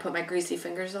 and I put my greasy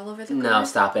fingers all over the card. No,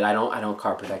 stop it. I don't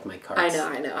card protect my cards.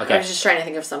 I know. Okay. I was just trying to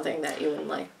think of something that you wouldn't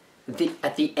like.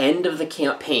 At the end of the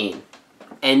campaign,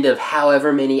 end of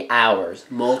however many hours,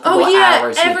 multiple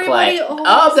hours you play.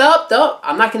 No.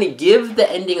 I'm not going to give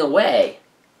the ending away.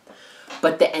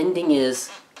 But the ending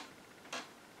is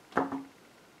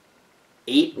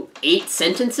 8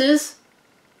 sentences?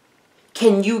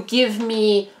 Can you give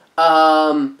me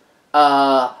a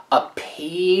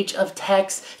page of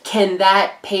text? Can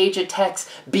that page of text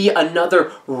be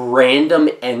another random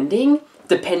ending?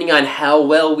 Depending on how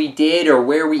well we did or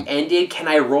where we ended, can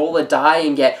I roll a die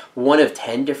and get one of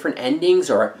 10 different endings?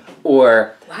 Or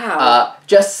wow.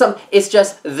 It's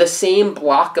just the same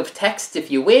block of text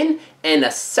if you win, and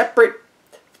a separate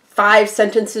 5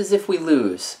 sentences if we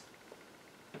lose.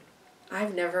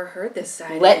 I've never heard this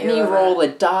side. Let me roll a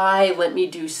die. Let me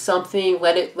do something.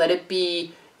 Let it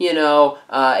be.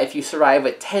 If you survive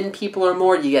with 10 people or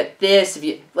more, you get this.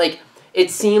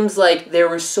 It seems like there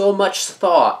was so much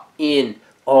thought in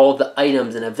all the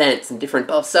items and events and different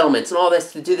buff settlements and all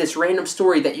this to do this random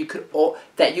story that you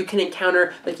can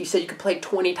encounter. Like you said, you could play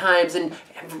 20 times and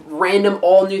random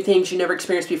all new things you never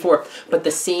experienced before. But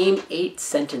the same 8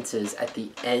 sentences at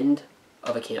the end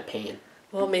of a campaign.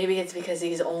 Well, maybe it's because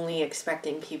he's only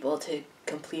expecting people to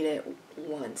complete it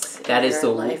once in their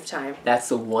lifetime. That's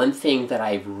the one thing that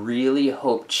I really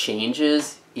hope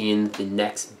changes in the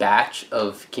next batch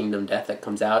of Kingdom Death that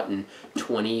comes out in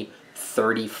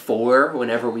 2034,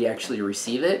 whenever we actually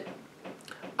receive it.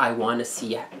 I want to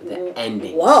see the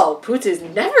ending. Whoa, Poots is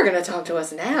never going to talk to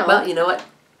us now. Well, you know what?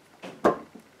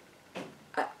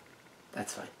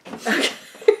 That's fine. Okay.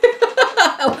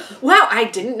 Wow, I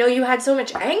didn't know you had so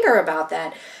much anger about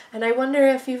that. And I wonder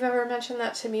if you've ever mentioned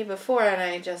that to me before and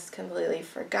I just completely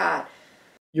forgot.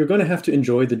 You're going to have to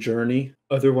enjoy the journey.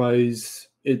 Otherwise,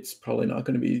 it's probably not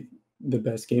going to be the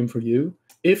best game for you.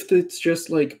 If it's just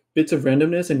like bits of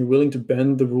randomness and you're willing to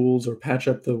bend the rules or patch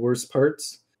up the worst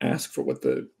parts, ask for what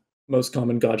the most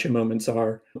common gotcha moments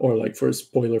are. Or like for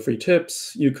spoiler-free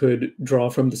tips, you could draw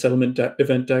from the settlement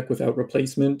event deck without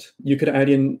replacement. You could add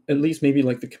in at least maybe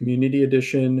like the community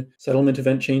edition settlement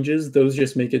event changes. Those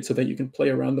just make it so that you can play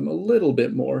around them a little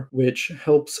bit more, which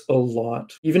helps a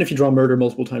lot. Even if you draw murder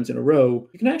multiple times in a row,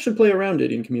 you can actually play around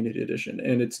it in community edition.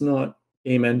 And it's not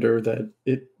game ender that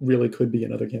it really could be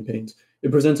in other campaigns.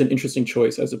 It presents an interesting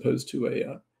choice as opposed to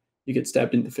a you get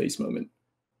stabbed in the face moment.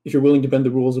 If you're willing to bend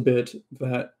the rules a bit,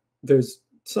 that there's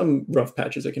some rough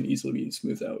patches that can easily be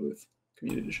smoothed out with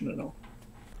Community Edition and all.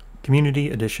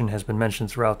 Community Edition has been mentioned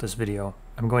throughout this video.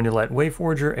 I'm going to let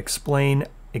WayForger explain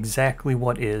exactly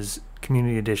what is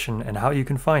Community Edition and how you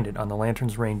can find it on the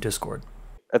Lanterns Reign Discord.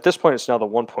 At this point, it's now the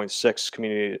 1.6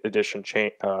 Community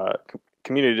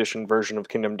Edition version of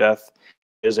Kingdom Death.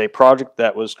 It is a project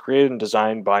that was created and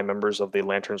designed by members of the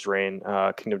Lanterns Reign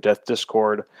Kingdom Death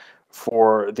Discord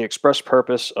for the express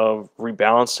purpose of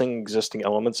rebalancing existing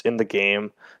elements in the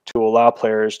game to allow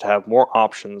players to have more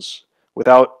options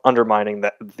without undermining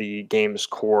the game's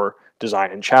core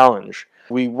design and challenge.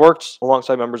 We worked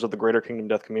alongside members of the greater Kingdom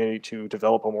Death community to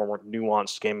develop a more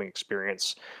nuanced gaming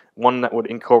experience, one that would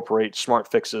incorporate smart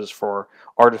fixes for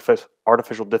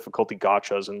artificial difficulty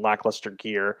gachas and lackluster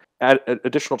gear, add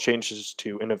additional changes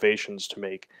to innovations to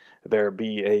make there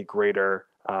be a greater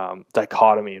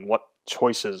dichotomy in what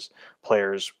choices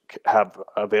players have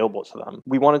available to them.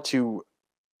 We wanted to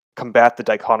combat the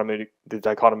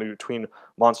dichotomy between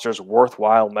monsters'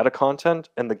 worthwhile meta content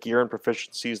and the gear and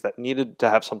proficiencies that needed to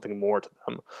have something more to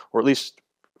them, or at least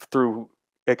through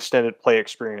extended play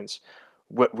experience,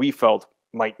 what we felt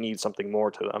might need something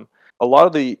more to them. A lot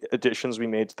of the additions we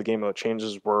made to the game mode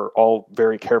changes were all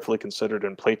very carefully considered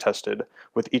and play tested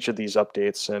with each of these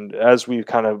updates, and as we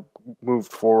kind of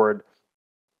moved forward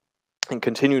and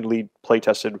continually play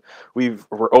tested, we're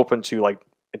open to like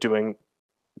doing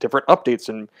different updates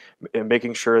and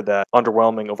making sure that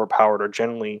underwhelming, overpowered, or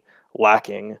generally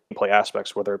lacking play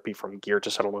aspects, whether it be from gear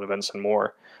to settlement events and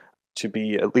more, to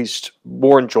be at least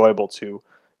more enjoyable to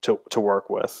work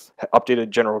with. Updated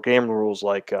general game rules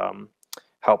like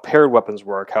how paired weapons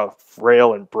work, how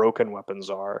frail and broken weapons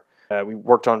are. We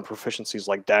worked on proficiencies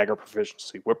like dagger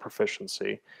proficiency, whip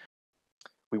proficiency.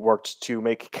 We worked to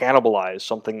make cannibalize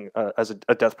something as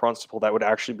a death principle that would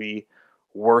actually be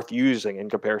worth using in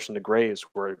comparison to Graves,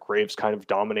 where Graves kind of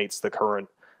dominates the current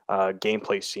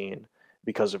gameplay scene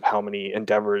because of how many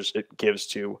endeavors it gives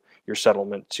to your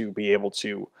settlement to be able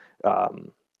to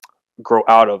grow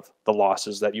out of the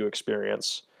losses that you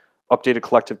experience. Updated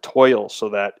collective toil so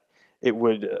that it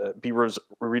would be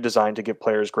redesigned to give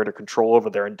players greater control over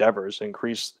their endeavors,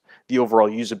 increase the overall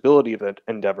usability of the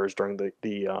endeavors during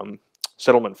the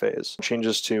settlement phase.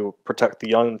 Changes to protect the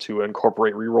young to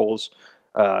incorporate rerolls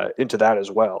into that as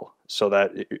well, so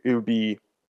that it would be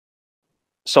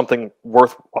something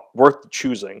worth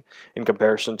choosing in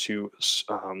comparison to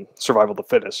Survival of the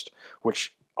Fittest,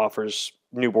 which offers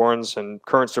newborns and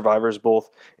current survivors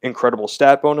both incredible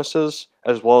stat bonuses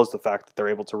as well as the fact that they're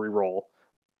able to reroll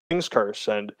King's Curse,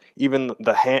 and even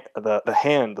the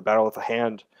Battle with the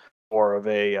Hand, more of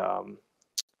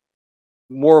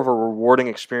a rewarding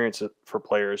experience for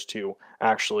players to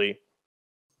actually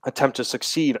attempt to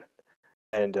succeed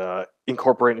and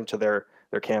incorporate into their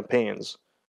campaigns.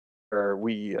 Where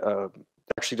we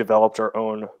actually developed our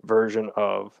own version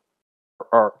of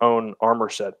our own armor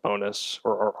set bonus,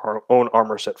 or our own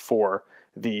armor set for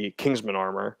the Kingsman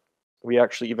armor. We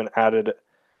actually even added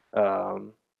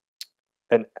an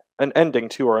ending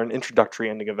to, or an introductory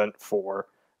ending event for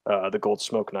the Gold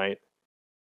Smoke Knight.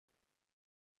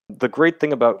 The great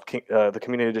thing about the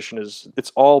Community Edition is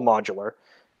it's all modular.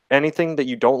 Anything that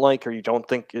you don't like or you don't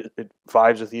think it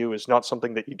vibes with you is not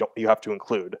something that you have to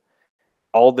include.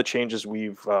 All the changes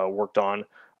we've worked on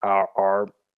are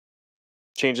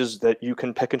changes that you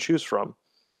can pick and choose from.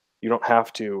 You don't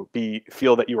have to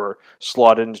feel that you are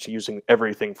slotted into using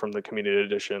everything from the Community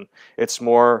Edition. It's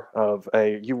more of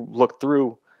you look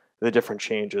through the different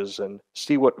changes and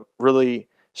see what really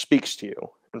speaks to you,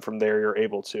 and from there you're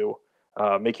able to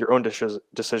make your own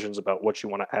decisions about what you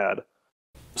want to add.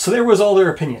 So there was all their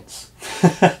opinions.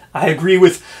 I agree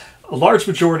with a large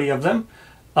majority of them,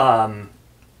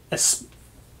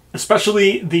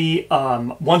 especially the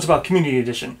ones about Community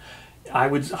Edition. I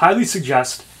would highly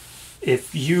suggest,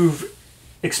 if you've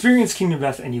experienced Kingdom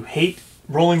Death and you hate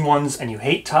rolling ones and you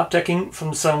hate top decking from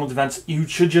the settlement events, you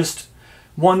should just,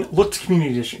 one, look to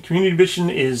Community Edition. Community Edition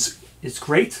is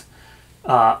great.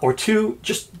 Or two,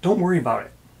 just don't worry about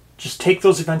it. Just take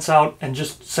those events out and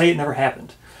just say it never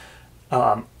happened.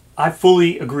 I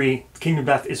fully agree. Kingdom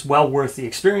Death is well worth the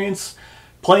experience,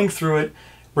 playing through it,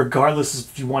 regardless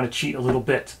if you want to cheat a little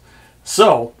bit.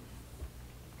 So,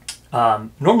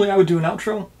 normally I would do an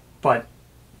outro, but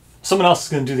someone else is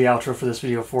going to do the outro for this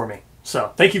video for me.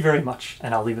 So, thank you very much,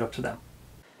 and I'll leave it up to them.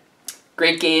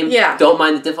 Great game. Yeah. Don't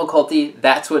mind the difficulty.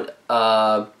 That's what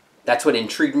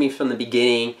intrigued me from the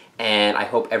beginning, and I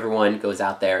hope everyone goes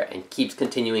out there and keeps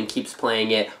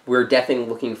playing it. We're definitely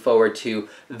looking forward to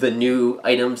the new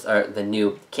items, or the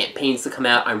new campaigns to come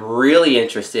out. I'm really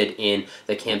interested in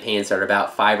the campaigns that are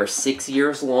about 5 or 6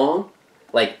 years long.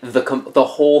 Like, the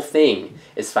whole thing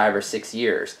is 5 or 6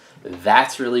 years.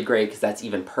 That's really great, because that's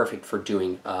even perfect for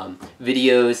doing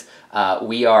videos.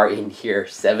 We are in here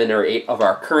 7 or 8 of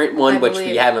our current one, which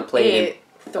we haven't played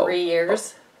in 3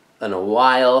 years. In a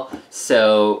while,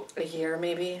 so a year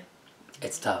maybe.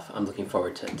 It's tough. I'm looking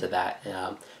forward to that.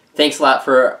 Thanks a lot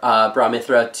for Bra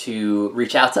Mithra to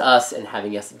reach out to us and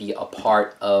having us be a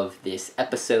part of this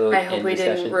episode. I hope we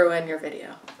didn't ruin your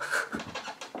video.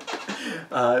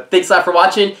 Thanks a lot for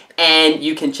watching, and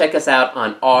you can check us out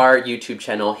on our YouTube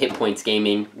channel,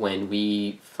 HitPointsGaming, when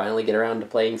we finally get around to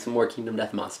playing some more Kingdom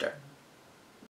Death Monster.